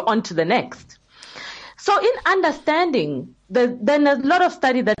 you're on to the next. So in understanding, then a lot of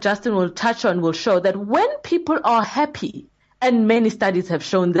study that Justin will touch on will show that when people are happy, and many studies have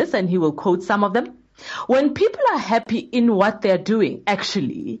shown this, and he will quote some of them, when people are happy in what they're doing,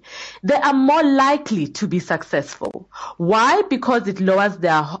 actually, they are more likely to be successful. Why? Because it lowers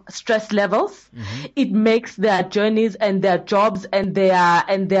their stress levels. Mm-hmm. It makes their journeys and their jobs and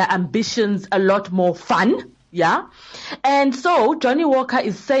their ambitions a lot more fun. Yeah. And so Johnny Walker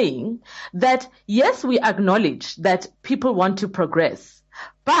is saying that, yes, we acknowledge that people want to progress,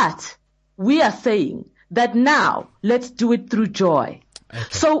 but we are saying that now let's do it through joy. Okay.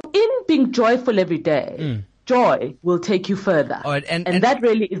 So in being joyful every day, joy will take you further. All right, and that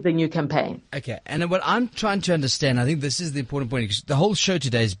really is the new campaign. Okay. And what I'm trying to understand, I think this is the important point, because the whole show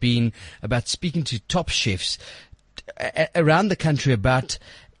today has been about speaking to top chefs around the country about,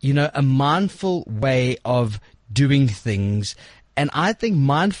 a mindful way of doing things. And I think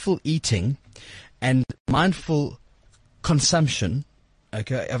mindful eating and mindful consumption,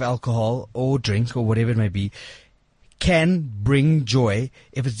 okay, of alcohol or drink or whatever it may be, can bring joy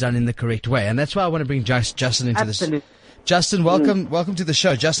if it's done in the correct way. And that's why I want to bring Justin into this. Justin, welcome to the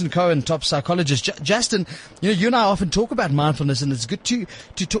show. Justin Cohen, top psychologist. Justin, you and I often talk about mindfulness, and it's good to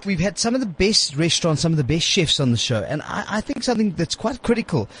talk. We've had some of the best restaurants, some of the best chefs on the show. And I think something that's quite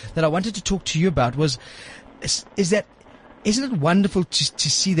critical that I wanted to talk to you about isn't it wonderful to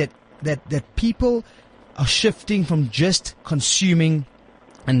see that people are shifting from just consuming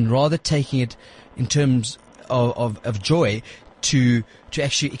and rather taking it in terms of joy to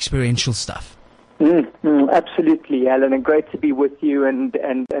actually experiential stuff. Absolutely, Alan, and great to be with you and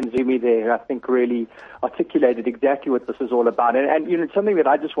Zumi there. I think really articulated exactly what this is all about. And something that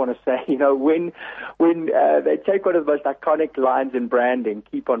I just want to say, when they take one of the most iconic lines in branding,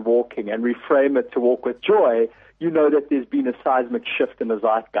 keep on walking, and reframe it to walk with joy, that there's been a seismic shift in the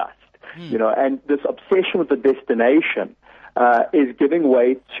zeitgeist. And this obsession with the destination is giving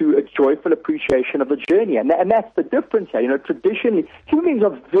way to a joyful appreciation of the journey. And that's the difference here. Traditionally, human beings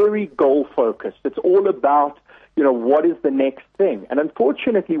are very goal-focused. It's all about, what is the next thing? And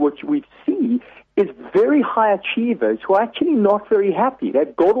unfortunately, what we see is very high achievers who are actually not very happy.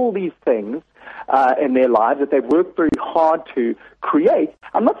 They've got all these things in their lives that they've worked very hard to create.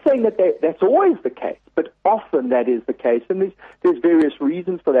 I'm not saying that that's always the case, but often that is the case, and there's various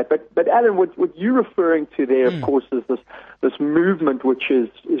reasons for that. But Alan, what you're referring to there, of course, is this movement which is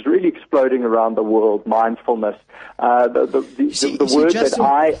really exploding around the world, mindfulness. The word Justin,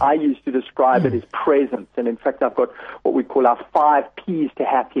 that I use to describe it is presence, and in fact I've got what we call our 5 P's to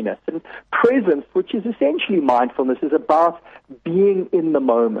happiness. And presence, which is essentially mindfulness, is about being in the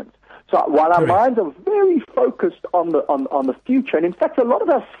moment. So while our minds are very focused on the future, and in fact a lot of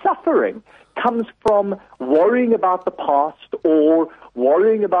our suffering comes from worrying about the past or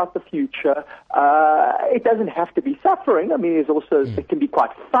worrying about the future. It doesn't have to be suffering. I mean, it can be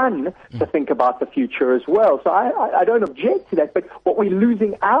quite fun to think about the future as well. So I don't object to that. But what we're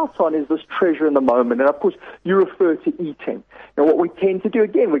losing out on is this treasure in the moment. And of course, you refer to eating. Now, what we tend to do,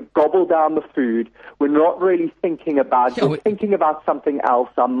 again, we gobble down the food. We're not really thinking about it. We're thinking about something else.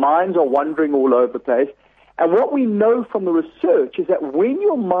 Our minds are wandering all over the place. And what we know from the research is that when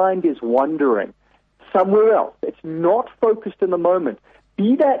your mind is wandering somewhere else, it's not focused in the moment,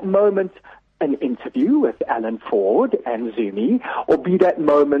 be that moment an interview with Alan Ford and Zumi, or be that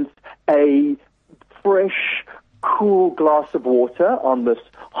moment a fresh, cool glass of water on this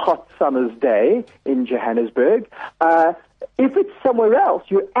hot summer's day in Johannesburg, if it's somewhere else,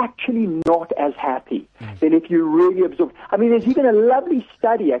 you're actually not as happy than if you really absorb. I mean, there's even a lovely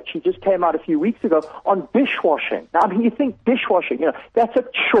study actually just came out a few weeks ago on dishwashing. Now, I mean, you think dishwashing, that's a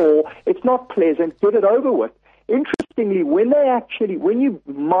chore. It's not pleasant. Get it over with. Interestingly, when you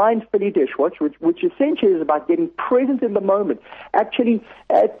mindfully dishwash, which essentially is about getting present in the moment, actually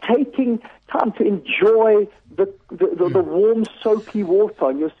taking time to enjoy the warm, soapy water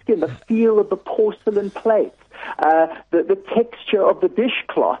on your skin, the feel of the porcelain plates, the texture of the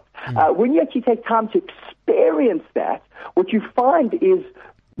dishcloth. When you actually take time to experience that, what you find is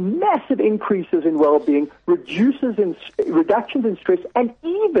massive increases in well-being, reductions in stress, and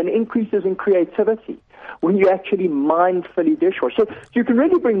even increases in creativity when you actually mindfully dishwash. So you can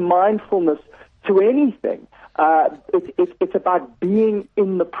really bring mindfulness to anything. It's about being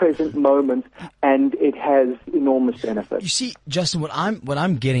in the present moment, and it has enormous benefits. You see, Justin, what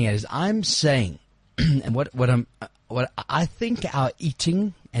I'm getting at is I'm saying, and what I think our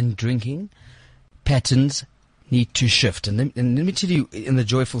eating and drinking patterns need to shift. And let me tell you in the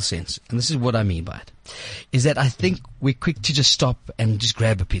joyful sense, and this is what I mean by it, is that I think we're quick to just stop and just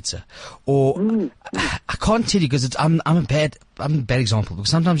grab a pizza. Or I can't tell you because I'm a bad example, because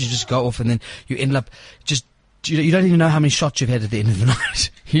sometimes you just go off and then you end up just, you don't even know how many shots you've had at the end of the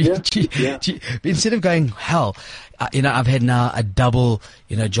night. Instead of going, hell, I've had now a double,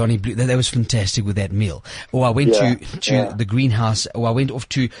 Johnny Blue. That was fantastic with that meal. Or I went to the greenhouse, or I went off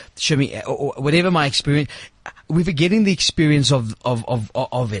to show me, or whatever my experience. We're forgetting the experience of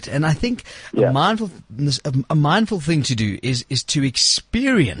it. And I think a mindful thing to do is to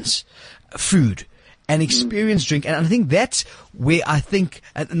experience food and experience drink. And I think that's where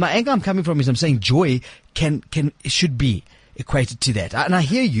and my angle I'm coming from is I'm saying joy should be equated to that. And I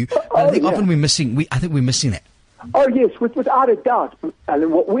hear you, but I think often we're missing that. Oh, yes, without a doubt. Alan,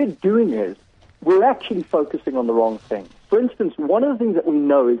 what we're doing is we're actually focusing on the wrong thing. For instance, one of the things that we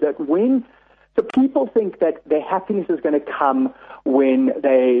know is that so people think that their happiness is going to come when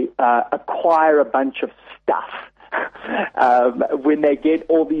they acquire a bunch of stuff. When they get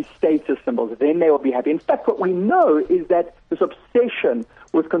all these status symbols, then they will be happy. In fact, what we know is that this obsession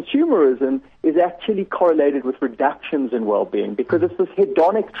with consumerism is actually correlated with reductions in well-being, because it's this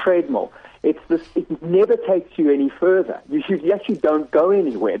hedonic treadmill. It never takes you any further. You actually don't go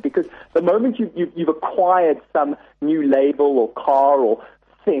anywhere, because the moment you've acquired some new label or car or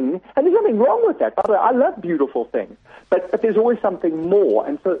thing, and there's nothing wrong with that. By the way, I love beautiful things, but there's always something more,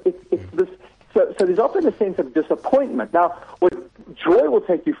 and so it's this. So there's often a sense of disappointment. Now, what joy will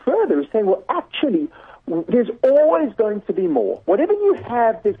take you further is saying, well, actually, there's always going to be more. Whatever you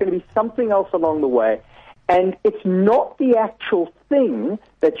have, there's going to be something else along the way. And it's not the actual thing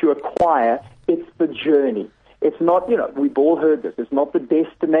that you acquire, it's the journey. It's not, we've all heard this, it's not the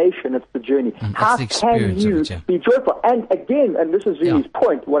destination, it's the journey. How can you be joyful? And again, and this is Zumi's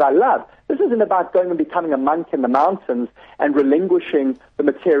point, what I love, this isn't about going and becoming a monk in the mountains and relinquishing the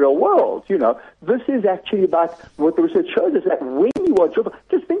material world. This is actually about what the research shows is that when you are joyful,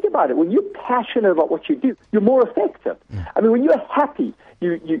 just think about it. When you're passionate about what you do, you're more effective. I mean, when you're happy,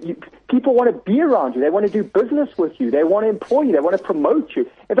 people want to be around you. They want to do business with you. They want to employ you. They want to promote you.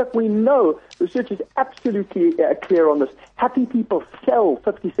 In fact, we know research is absolutely clear on this. Happy people sell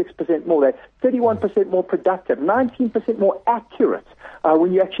 56% more. They're 31% more productive, 19% more accurate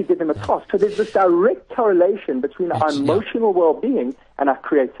when you actually give them a task. So there's this direct correlation between our emotional well-being and our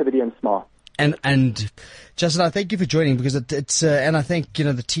creativity and smart. And Justin, I thank you for joining, because it's and I thank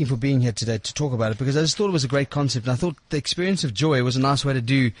the team for being here today to talk about it, because I just thought it was a great concept, and I thought the experience of joy was a nice way to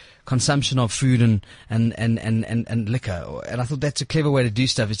do consumption of food and liquor, and I thought that's a clever way to do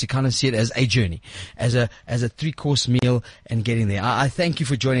stuff, is to kind of see it as a journey, as a 3-course meal and getting there. I thank you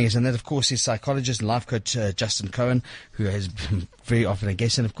for joining us, and that of course is psychologist and life coach Justin Cohen, who has been very often a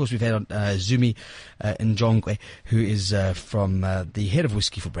guest, and of course we've had on Zumi Njongwe, who is from the head of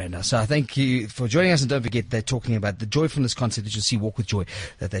Whiskey for Brand. So I thank you for joining us, and don't forget they're talking about the joyfulness concept that you'll see Walk with Joy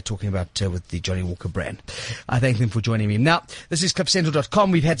that they're talking about with the Johnny Walker brand. I thank them for joining me. Now, this is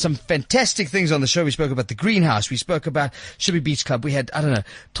ClipCentral.com. We've had some fantastic things on the show. We spoke about the greenhouse. We spoke about Shibby Beach Club. We had,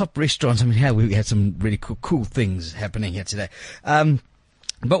 top restaurants. I mean, we had some really cool things happening here today.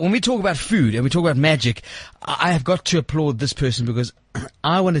 But when we talk about food and we talk about magic, I have got to applaud this person, because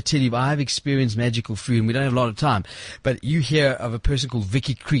I want to tell you, I have experienced magical food, and we don't have a lot of time, but you hear of a person called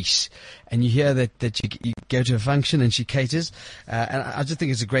Vicky Crease, and you hear that you go to a function and she caters, and I just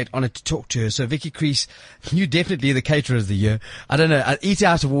think it's a great honor to talk to her. So Vicky Crease, you definitely the caterer of the year. I don't know, Eat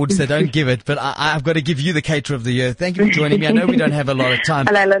Out Awards, they don't give it, but I've got to give you the caterer of the year. Thank you for joining me. I know we don't have a lot of time.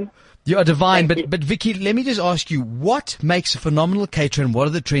 Hello, Alan. You are divine, but Vicky, let me just ask you, what makes a phenomenal caterer, and what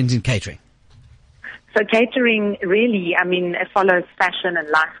are the trends in catering? So catering really, follows fashion and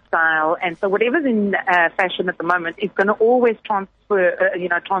lifestyle, and so whatever's in fashion at the moment is going to always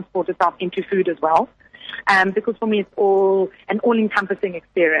transport itself into food as well, because for me it's an all-encompassing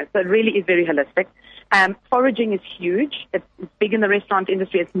experience. So it really is very holistic. Foraging is huge. It's big in the restaurant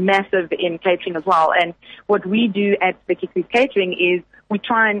industry. It's massive in catering as well. And what we do at Vicky Crease Catering is we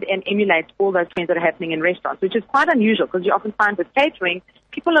try and emulate all those trends that are happening in restaurants, which is quite unusual, because you often find with catering,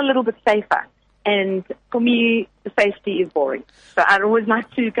 people are a little bit safer. And for me, the safety is boring. So I always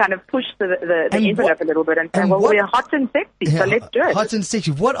like to kind of push the envelope a little bit and say, well, we're hot and sexy, so let's do it. Hot and sexy.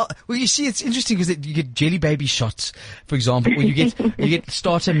 Well, you see, it's interesting because you get jelly baby shots, for example, or you get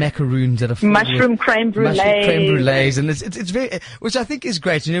starter macaroons that are mushroom creme brulees. And it's very, which I think is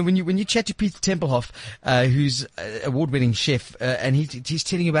great. You know, when you chat to Peter Tempelhoff, who's award-winning chef, and he's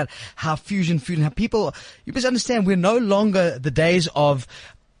telling you about how fusion food and how people, you must understand, we're no longer the days of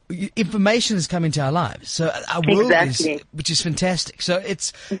information has come into our lives, so our world is, which is fantastic. So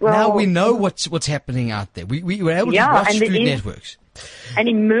it's now we know what's happening out there. We were able to watch food networks. An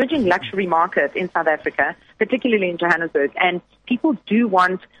emerging luxury market in South Africa, particularly in Johannesburg, and people do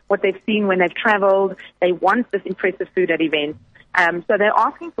want what they've seen when they've traveled. They want this impressive food at events. So they're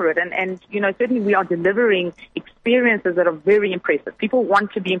asking for it, and you know, certainly we are delivering experiences that are very impressive. People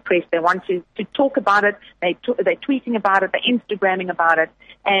want to be impressed. They want to talk about it. They're tweeting about it. They're Instagramming about it,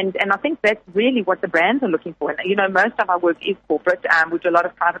 and I think that's really what the brands are looking for. And you know, most of our work is corporate. We do a lot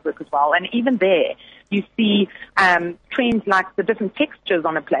of private work as well, and even there you see trends like the different textures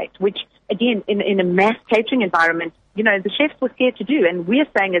on a plate, which again, in a mass catering environment, you know, the chefs were scared to do, and we're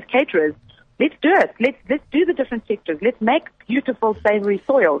saying as caterers, let's do it. Let's do the different textures. Let's make beautiful savory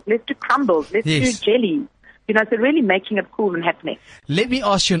soils. Let's do crumbles. Let's do jellies. You know, so really making it cool and happening. Let me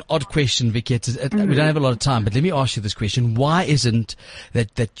ask you an odd question, Vicky. We don't have a lot of time, but let me ask you this question. Why isn't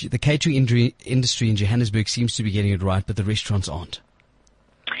that the catering industry in Johannesburg seems to be getting it right, but the restaurants aren't?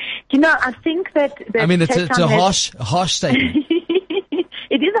 You know, I think that I mean, it's a harsh statement.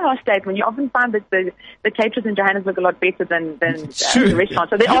 It is a harsh statement. You often find that the caterers in Johannesburg are a lot better than the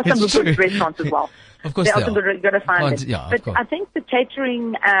restaurants. So there are some good restaurants as well. Of course, there are some good. You've got to find it. Yeah, but I think the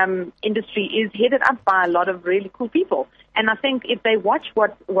catering industry is headed up by a lot of really cool people. And I think if they watch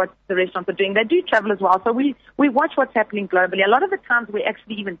what the restaurants are doing, they do travel as well. So we watch what's happening globally. A lot of the times we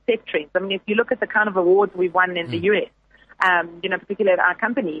actually even set trends. I mean, if you look at the kind of awards we've won in the US, you know, particularly at our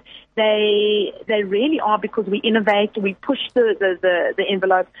company, they really are because we innovate, we push the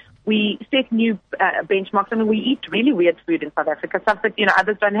envelope, we set new benchmarks. I mean, we eat really weird food in South Africa, stuff that, you know,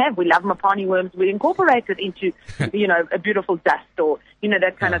 others don't have. We love mapani worms. We incorporate it into, you know, a beautiful dust or, you know,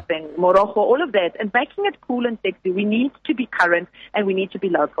 that kind of thing. Morojo, all of that. And making it cool and sexy. We need to be current and we need to be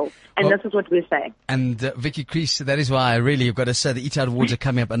local. And this is what we're saying. And Vicky Crease, that is why I really have got to say the Eat Out Awards are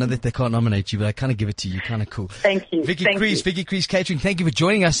coming up. I know that they can't nominate you, but I kind of give it to you. You're kind of cool. Thank you. Vicky Crease Catering, thank you for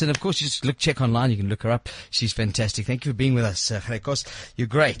joining us. And of course, you just check online. You can look her up. She's fantastic. Thank you for being with us, Gekos. You're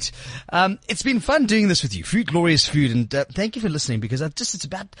great. It's been fun doing this with you. Food, glorious food. And thank you for listening, because it's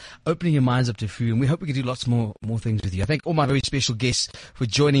about opening your minds up to food. And we hope we can do lots more things with you. I thank all my very special guests for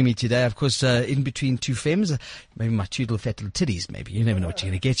joining me today. Of course, in between two femmes, maybe my two little fat little titties, maybe. You never know what you're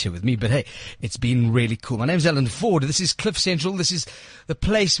going to get here with me. But hey, it's been really cool. My name's Alan Ford. This is Cliff Central. This is the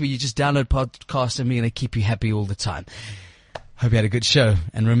place where you just download podcasts and we're going to keep you happy all the time. Hope you had a good show.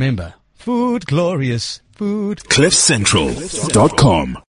 And remember, food, glorious food. CliffCentral.com